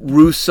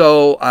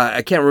Russo,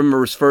 I can't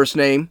remember his first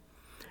name,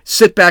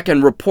 sit back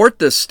and report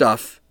this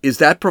stuff, is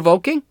that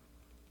provoking?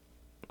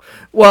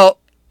 Well,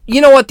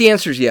 you know what? The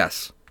answer is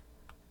yes.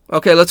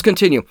 Okay, let's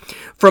continue.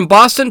 From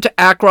Boston to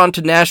Akron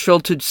to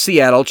Nashville to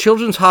Seattle,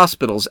 children's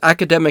hospitals,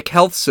 academic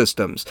health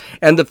systems,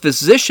 and the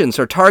physicians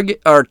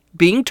are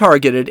being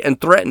targeted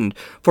and threatened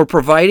for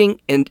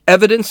providing an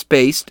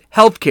evidence-based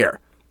health care.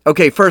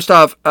 Okay, first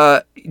off,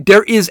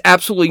 there is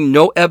absolutely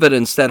no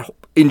evidence that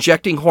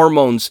injecting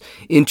hormones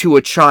into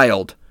a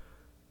child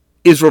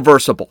is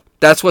reversible.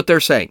 That's what they're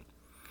saying.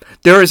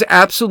 There is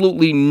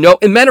absolutely no...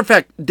 As a matter of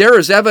fact, there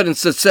is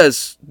evidence that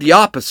says the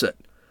opposite.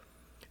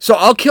 So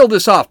I'll kill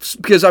this off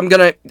because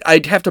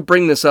I'd have to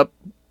bring this up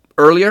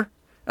later.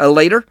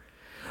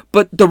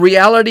 But the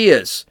reality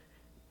is,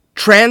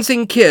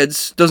 transing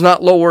kids does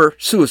not lower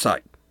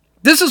suicide.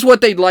 This is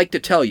what they'd like to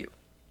tell you.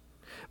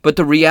 But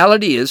the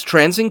reality is,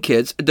 transing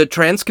kids, the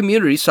trans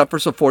community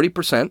suffers a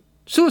 40%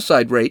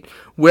 suicide rate,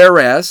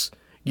 whereas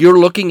you're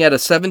looking at a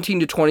 17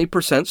 to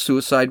 20%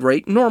 suicide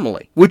rate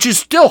normally, which is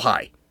still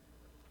high.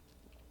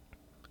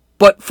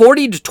 But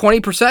 40 to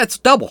 20%, it's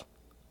double.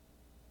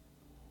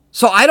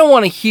 So I don't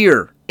want to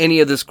hear any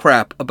of this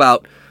crap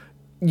about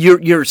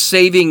you're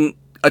saving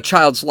a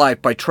child's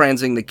life by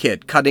transing the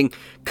kid,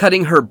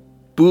 cutting her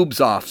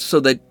boobs off so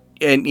that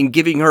and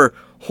giving her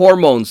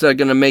hormones that are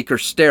going to make her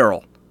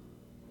sterile.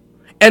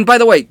 And by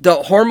the way, the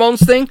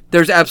hormones thing,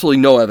 there's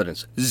absolutely no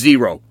evidence.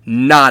 Zero.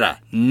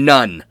 Nada.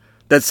 None.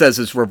 That says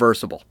it's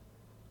reversible.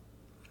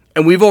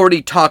 And we've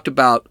already talked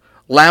about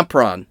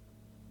Lampron,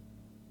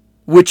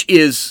 which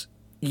is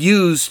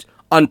used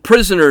on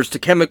prisoners to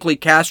chemically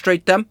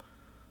castrate them,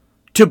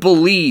 to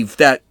believe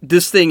that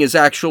this thing is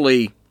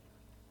actually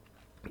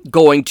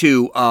going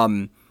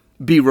to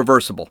be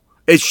reversible.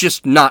 It's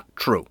just not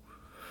true.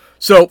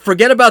 So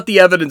forget about the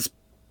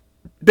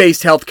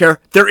evidence-based healthcare.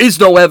 There is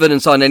no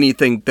evidence on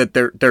anything that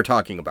they're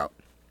talking about.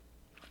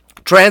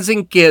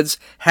 Transing kids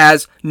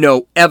has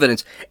no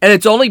evidence. And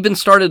it's only been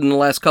started in the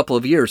last couple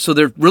of years, so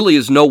there really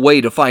is no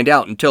way to find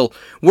out until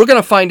we're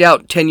going to find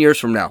out 10 years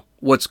from now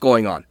what's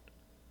going on.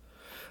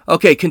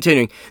 Okay,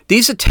 continuing.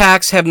 These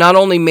attacks have not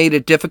only made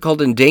it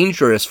difficult and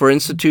dangerous for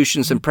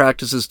institutions and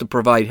practices to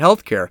provide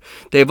health care,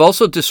 they have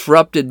also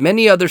disrupted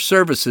many other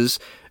services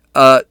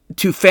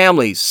to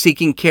families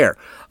seeking care.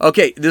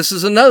 Okay, this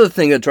is another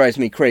thing that drives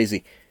me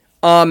crazy.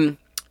 And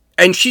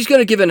she's going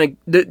to give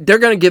they're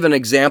going to give an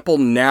example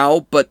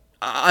now, but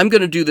I'm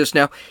going to do this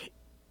now.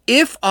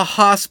 If a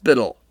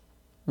hospital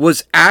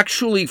was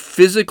actually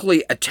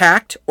physically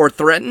attacked or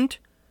threatened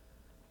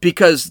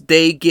because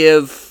they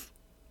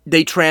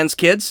trans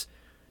kids,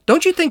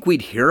 don't you think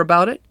we'd hear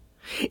about it?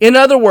 In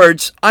other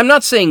words, I'm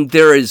not saying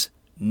there is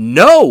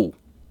no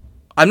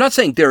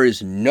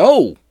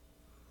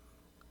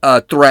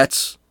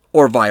threats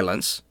or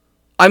violence.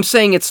 I'm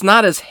saying it's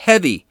not as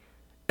heavy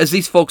as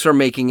these folks are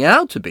making it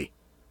out to be.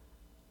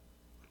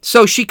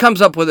 So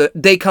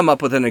they come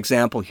up with an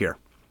example here.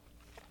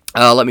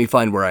 Let me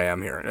find where I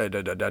am here.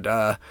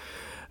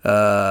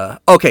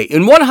 Okay,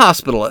 in one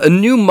hospital, a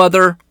new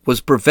mother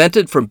was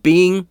prevented from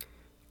being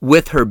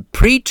with her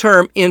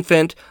preterm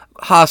infant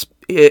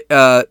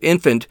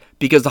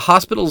because the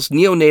hospital's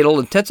neonatal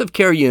intensive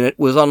care unit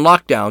was on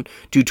lockdown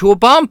due to a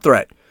bomb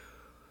threat.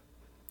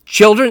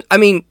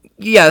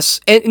 Yes,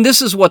 and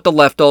this is what the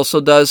left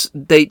also does.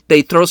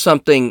 They throw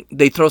something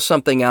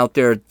out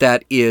there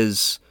that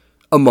is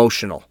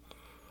emotional.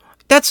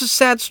 That's a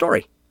sad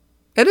story.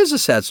 It is a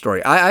sad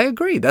story. I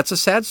agree. That's a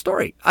sad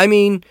story.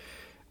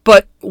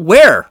 But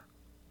where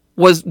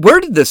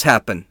did this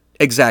happen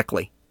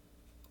exactly?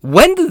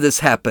 When did this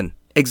happen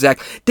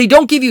exactly? They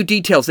don't give you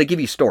details. They give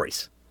you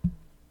stories.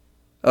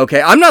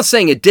 Okay, I'm not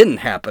saying it didn't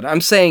happen.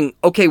 I'm saying,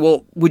 okay,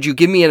 well, would you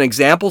give me an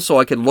example so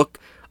I could look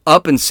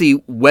up and see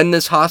when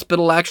this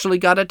hospital actually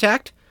got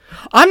attacked?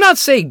 I'm not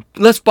saying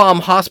let's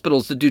bomb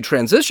hospitals to do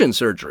transition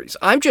surgeries.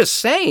 I'm just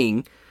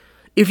saying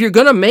if you're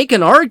going to make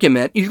an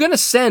argument, you're going to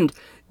send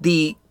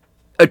the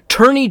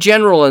Attorney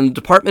General and the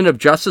Department of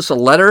Justice a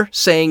letter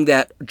saying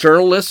that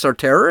journalists are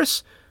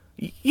terrorists.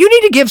 You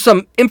need to give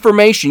some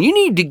information. You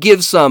need to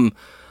give some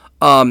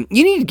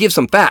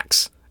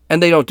facts.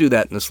 And they don't do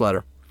that in this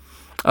letter.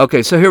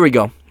 Okay, so here we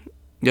go.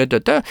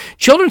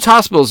 Children's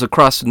hospitals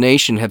across the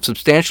nation have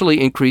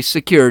substantially increased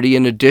security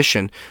in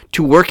addition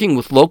to working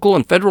with local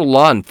and federal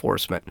law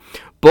enforcement,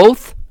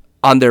 both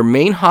on their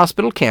main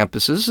hospital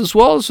campuses as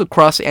well as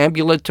across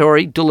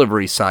ambulatory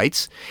delivery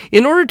sites,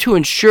 in order to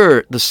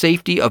ensure the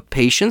safety of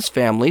patients,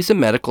 families, and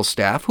medical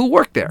staff who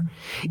work there.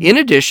 In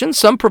addition,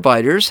 some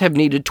providers have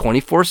needed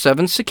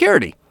 24/7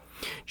 security.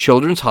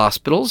 Children's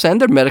hospitals and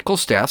their medical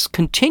staffs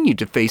continue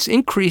to face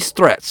increased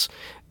threats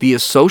via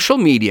social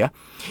media,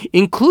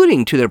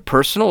 including to their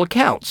personal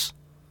accounts.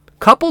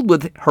 coupled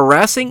with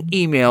harassing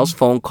emails,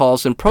 phone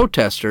calls, and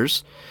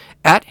protesters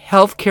at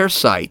healthcare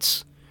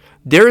sites,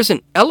 there is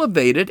an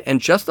elevated and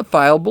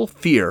justifiable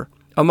fear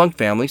among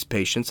families,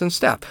 patients, and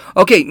staff.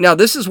 Okay, now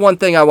this is one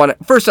thing I want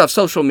to... First off,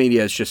 social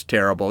media is just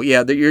terrible.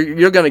 Yeah,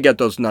 you're going to get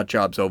those nut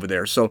jobs over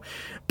there. So,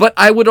 but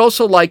I would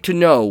also like to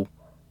know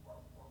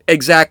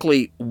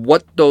exactly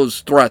what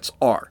those threats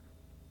are.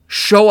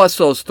 Show us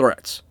those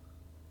threats.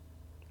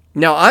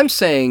 Now, I'm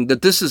saying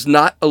that this is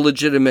not a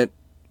legitimate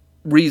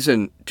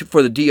reason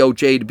for the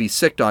DOJ to be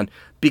sicked on,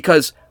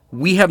 because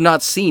we have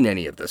not seen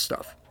any of this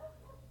stuff.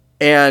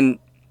 And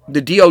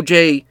the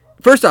DOJ,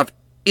 first off,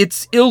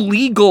 it's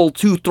illegal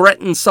to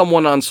threaten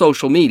someone on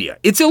social media.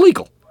 It's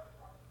illegal.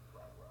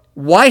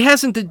 Why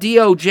hasn't the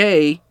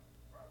DOJ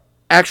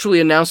actually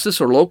announced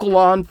this, or local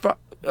law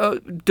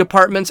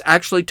departments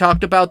actually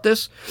talked about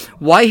this?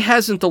 Why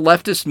hasn't the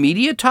leftist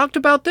media talked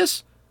about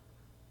this?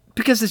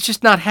 Because it's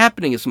just not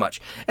happening as much.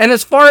 And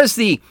as far as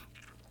the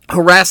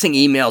harassing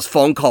emails,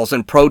 phone calls,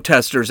 and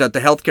protesters at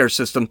the healthcare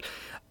system,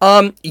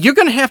 you're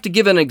going to have to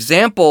give an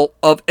example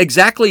of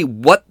exactly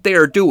what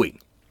they're doing.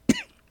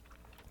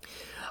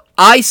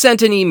 I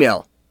sent an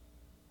email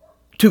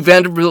to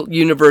Vanderbilt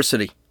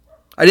University.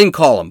 I didn't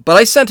call them, but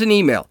I sent an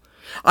email.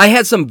 I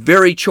had some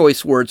very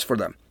choice words for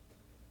them.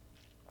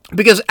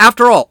 Because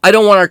after all, I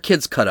don't want our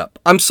kids cut up.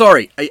 I'm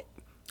sorry.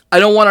 I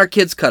don't want our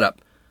kids cut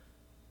up.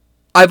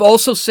 I've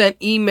also sent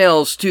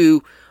emails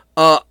to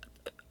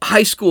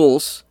high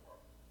schools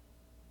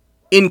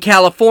in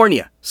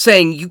California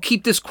saying, you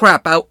keep this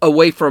crap out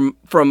away from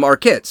our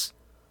kids.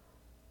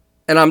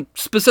 And I'm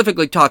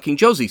specifically talking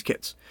Josie's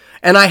kids.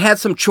 And I had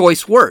some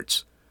choice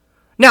words.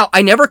 Now,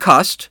 I never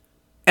cussed,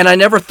 and I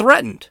never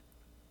threatened,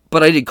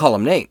 but I did call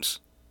them names.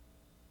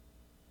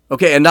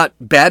 Okay, and not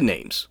bad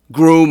names.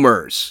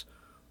 Groomers,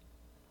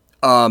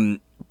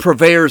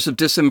 purveyors of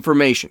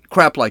disinformation,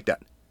 crap like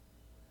that.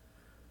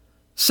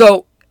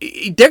 So,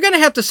 they're going to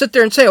have to sit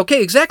there and say,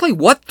 okay, exactly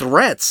what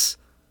threats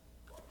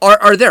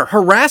are there?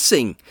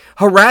 Harassing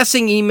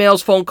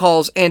emails, phone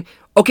calls, and,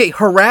 okay,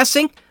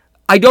 harassing,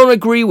 I don't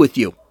agree with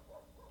you.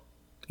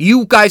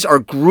 You guys are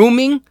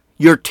grooming.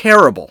 You're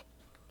terrible.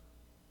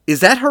 Is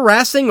that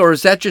harassing, or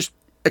is that just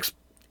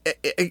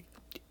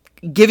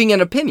giving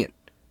an opinion?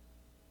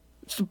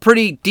 It's a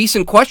pretty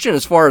decent question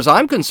as far as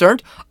I'm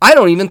concerned. I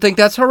don't even think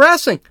that's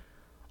harassing.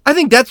 I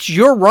think that's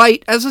your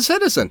right as a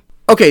citizen.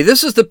 Okay,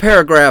 this is the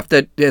paragraph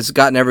that has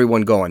gotten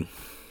everyone going.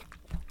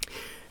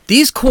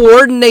 These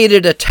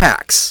coordinated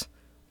attacks.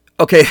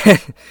 Okay,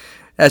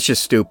 that's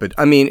just stupid.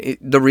 I mean,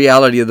 the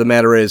reality of the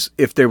matter is,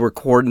 if they were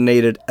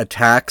coordinated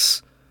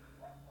attacks...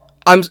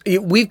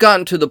 We've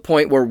gotten to the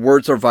point where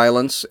words are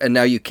violence, and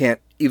now you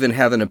can't even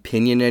have an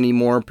opinion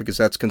anymore because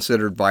that's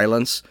considered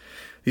violence.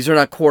 These are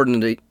not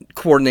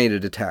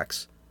coordinated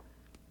attacks.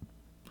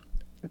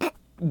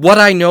 What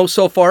I know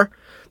so far,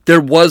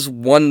 there was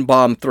one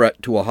bomb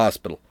threat to a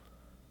hospital.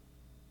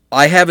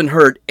 I haven't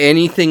heard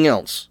anything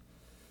else.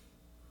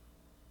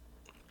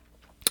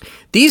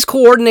 These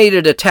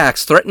coordinated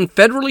attacks threaten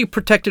federally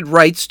protected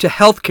rights to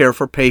health care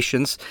for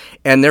patients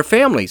and their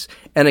families.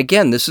 And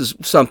again, this is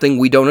something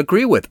we don't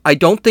agree with. I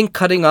don't think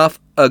cutting off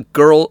a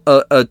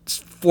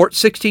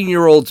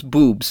 16-year-old's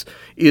boobs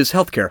is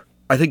health care.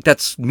 I think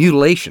that's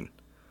mutilation.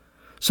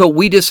 So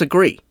we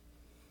disagree.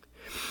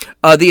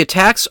 The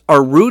attacks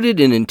are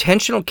rooted in an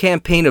intentional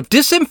campaign of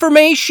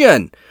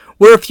disinformation,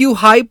 where a few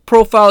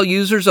high-profile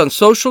users on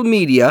social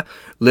media,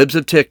 libs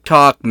of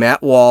TikTok,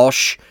 Matt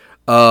Walsh,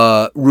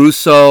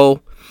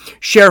 Russo,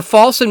 share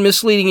false and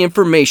misleading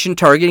information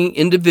targeting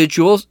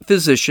individuals,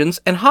 physicians,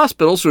 and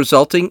hospitals,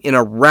 resulting in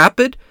a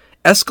rapid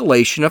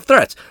escalation of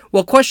threats.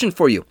 Well, question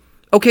for you.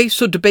 Okay,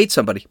 so debate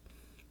somebody.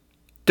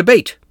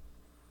 Debate.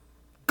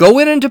 Go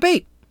in and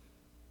debate.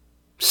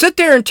 Sit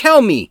there and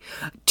tell me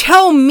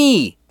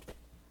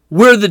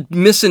where the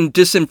mis and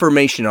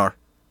disinformation are.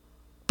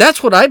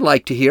 That's what I'd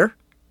like to hear.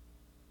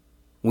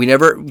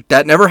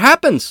 That never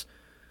happens.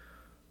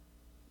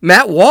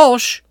 Matt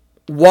Walsh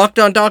walked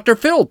on Dr.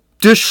 Phil,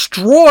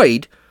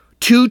 destroyed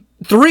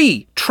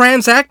 3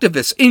 trans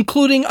activists,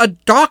 including a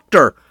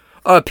doctor,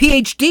 a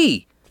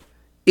PhD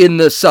in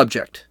the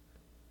subject.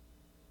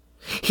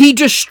 He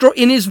destroyed,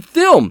 in his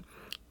film,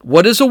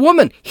 What is a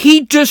Woman?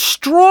 He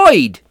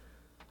destroyed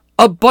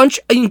a bunch,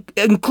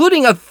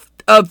 including a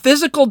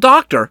physical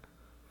doctor.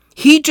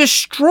 He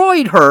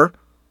destroyed her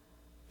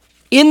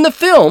in the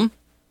film,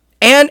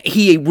 and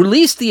he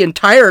released the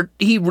entire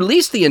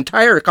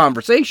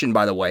conversation,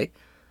 by the way,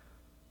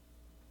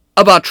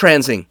 about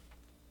transing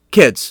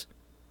kids.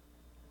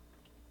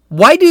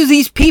 Why do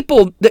these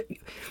people...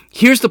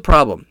 Here's the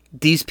problem.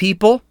 These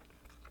people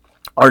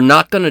are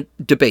not going to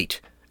debate.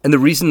 And the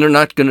reason they're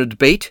not going to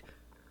debate,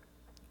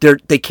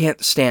 they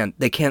can't stand.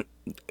 They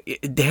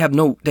have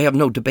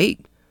no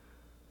debate.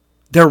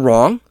 They're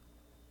wrong.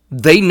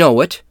 They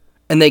know it.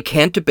 And they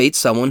can't debate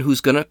someone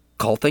who's going to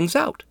call things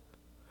out.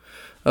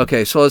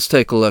 Okay, so let's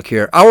take a look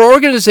here. Our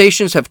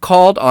organizations have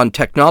called on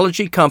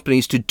technology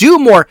companies to do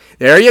more.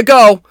 There you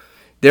go.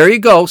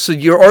 So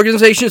your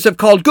organizations have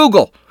called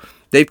Google.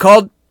 They've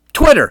called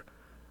Twitter.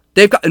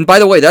 They've got, and by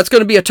the way, that's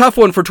going to be a tough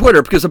one for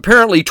Twitter, because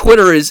apparently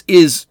Twitter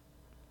is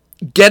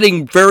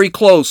getting very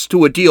close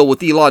to a deal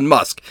with Elon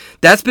Musk.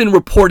 That's been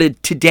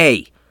reported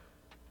today.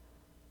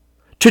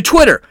 To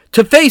Twitter,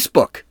 to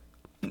Facebook,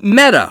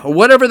 Meta, or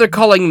whatever they're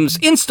calling them,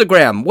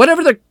 Instagram,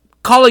 whatever they're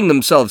calling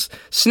themselves,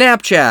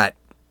 Snapchat,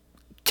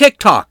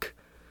 TikTok.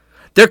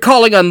 They're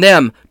calling on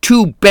them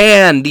to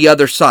ban the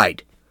other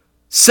side,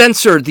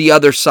 censor the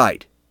other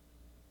side.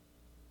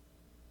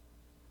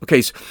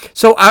 Okay,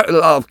 so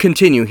I'll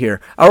continue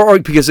here.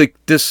 Because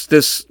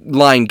this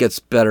line gets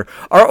better.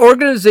 Our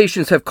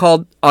organizations have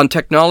called on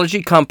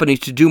technology companies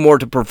to do more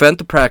to prevent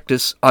the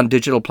practice on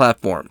digital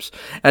platforms,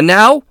 and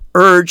now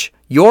urge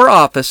your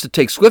office to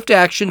take swift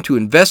action to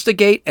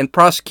investigate and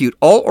prosecute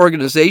all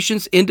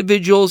organizations,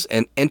 individuals,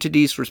 and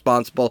entities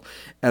responsible.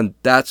 And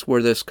that's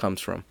where this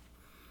comes from.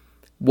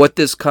 What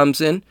this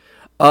comes in,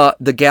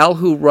 the gal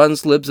who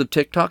runs Libs of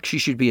TikTok, she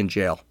should be in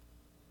jail.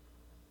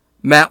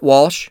 Matt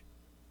Walsh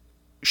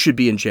should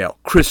be in jail.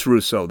 Chris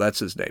Russo, that's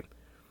his name,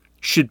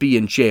 should be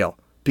in jail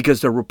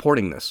because they're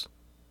reporting this.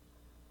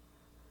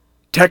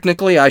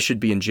 Technically, I should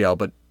be in jail,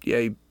 but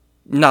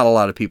not a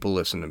lot of people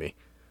listen to me.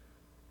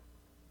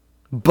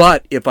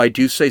 But if I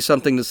do say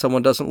something that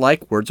someone doesn't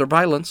like, words are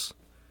violence.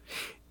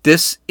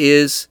 This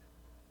is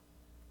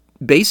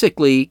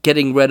basically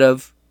getting rid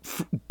of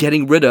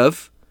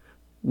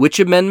which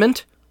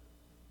amendment?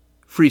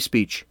 Free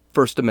speech.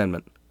 First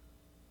Amendment.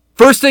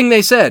 First thing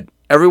they said,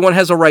 everyone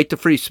has a right to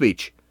free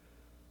speech.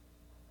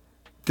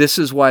 This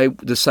is why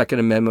the Second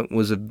Amendment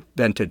was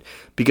invented.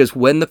 Because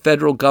when the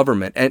federal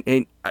government,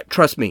 and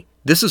trust me,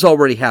 this is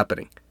already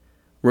happening.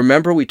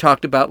 Remember we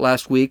talked about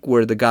last week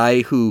where the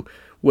guy who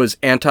was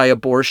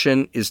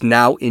anti-abortion is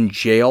now in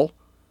jail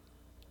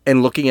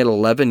and looking at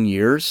 11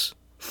 years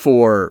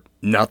for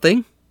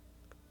nothing?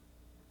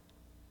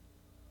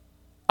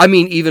 I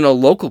mean, even a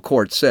local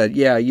court said,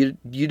 yeah, you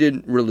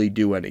didn't really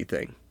do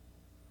anything.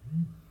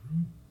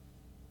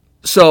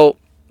 So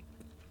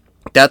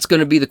that's going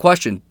to be the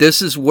question.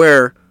 This is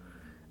where,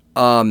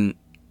 and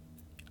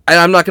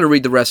I'm not going to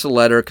read the rest of the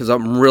letter because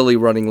I'm really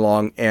running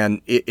long,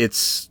 and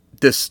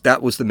that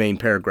was the main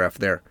paragraph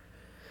there.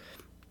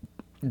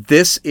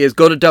 This is,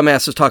 go to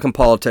Dumbasses Talking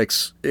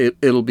Politics.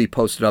 It'll be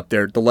posted up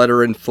there. The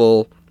letter in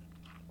full.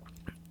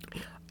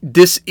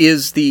 This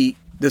is the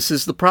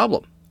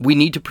problem. We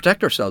need to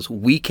protect ourselves.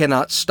 We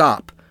cannot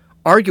stop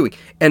arguing.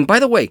 And by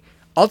the way,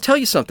 I'll tell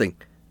you something.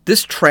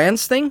 This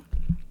trans thing,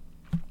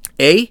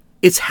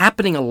 it's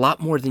happening a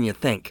lot more than you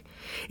think.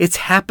 It's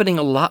happening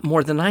a lot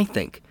more than I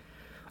think.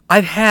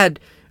 I've had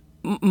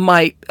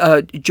my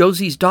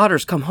Josie's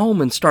daughters come home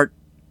and start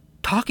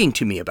talking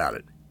to me about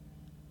it.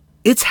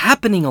 It's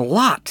happening a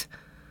lot.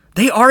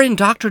 They are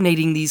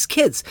indoctrinating these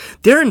kids.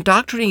 They're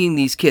indoctrinating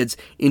these kids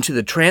into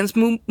the trans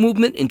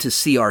movement, into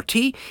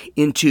CRT,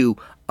 into,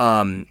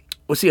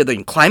 what's the other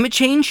thing, climate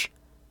change.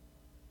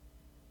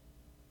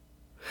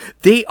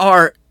 This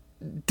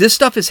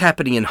stuff is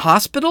happening in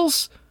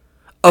hospitals.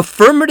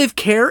 Affirmative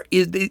care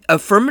is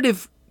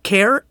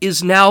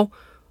now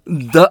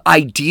the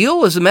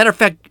ideal. As a matter of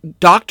fact,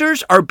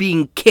 doctors are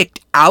being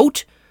kicked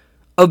out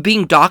of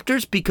being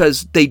doctors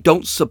because they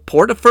don't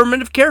support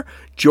affirmative care.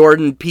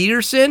 Jordan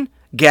Peterson,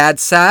 Gad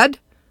Saad,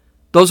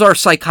 those are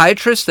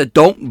psychiatrists that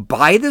don't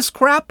buy this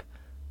crap.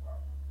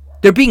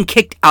 They're being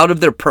kicked out of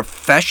their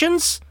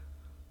professions,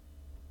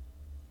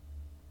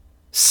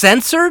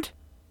 censored,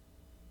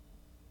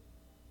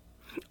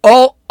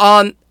 all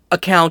on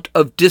account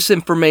of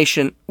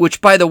disinformation, which,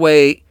 by the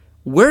way,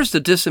 where's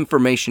the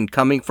disinformation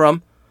coming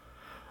from?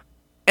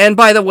 And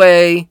by the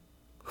way,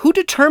 who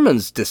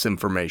determines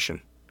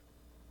disinformation?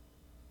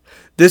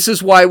 This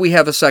is why we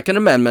have a Second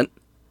Amendment.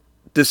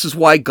 This is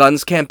why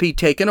guns can't be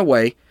taken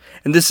away.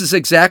 And this is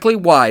exactly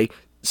why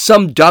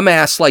some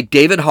dumbass like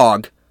David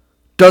Hogg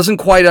doesn't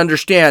quite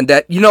understand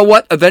that, you know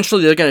what,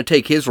 eventually they're going to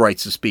take his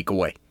rights to speak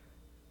away.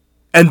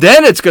 And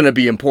then it's going to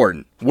be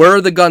important. Where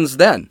are the guns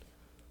then?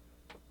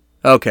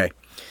 Okay.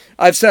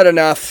 I've said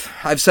enough.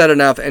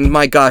 And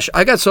my gosh,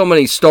 I got so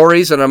many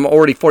stories and I'm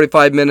already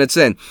 45 minutes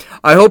in.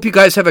 I hope you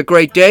guys have a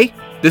great day.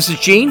 This is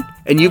Gene,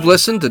 and you've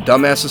listened to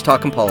Dumbasses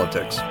Talking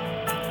Politics.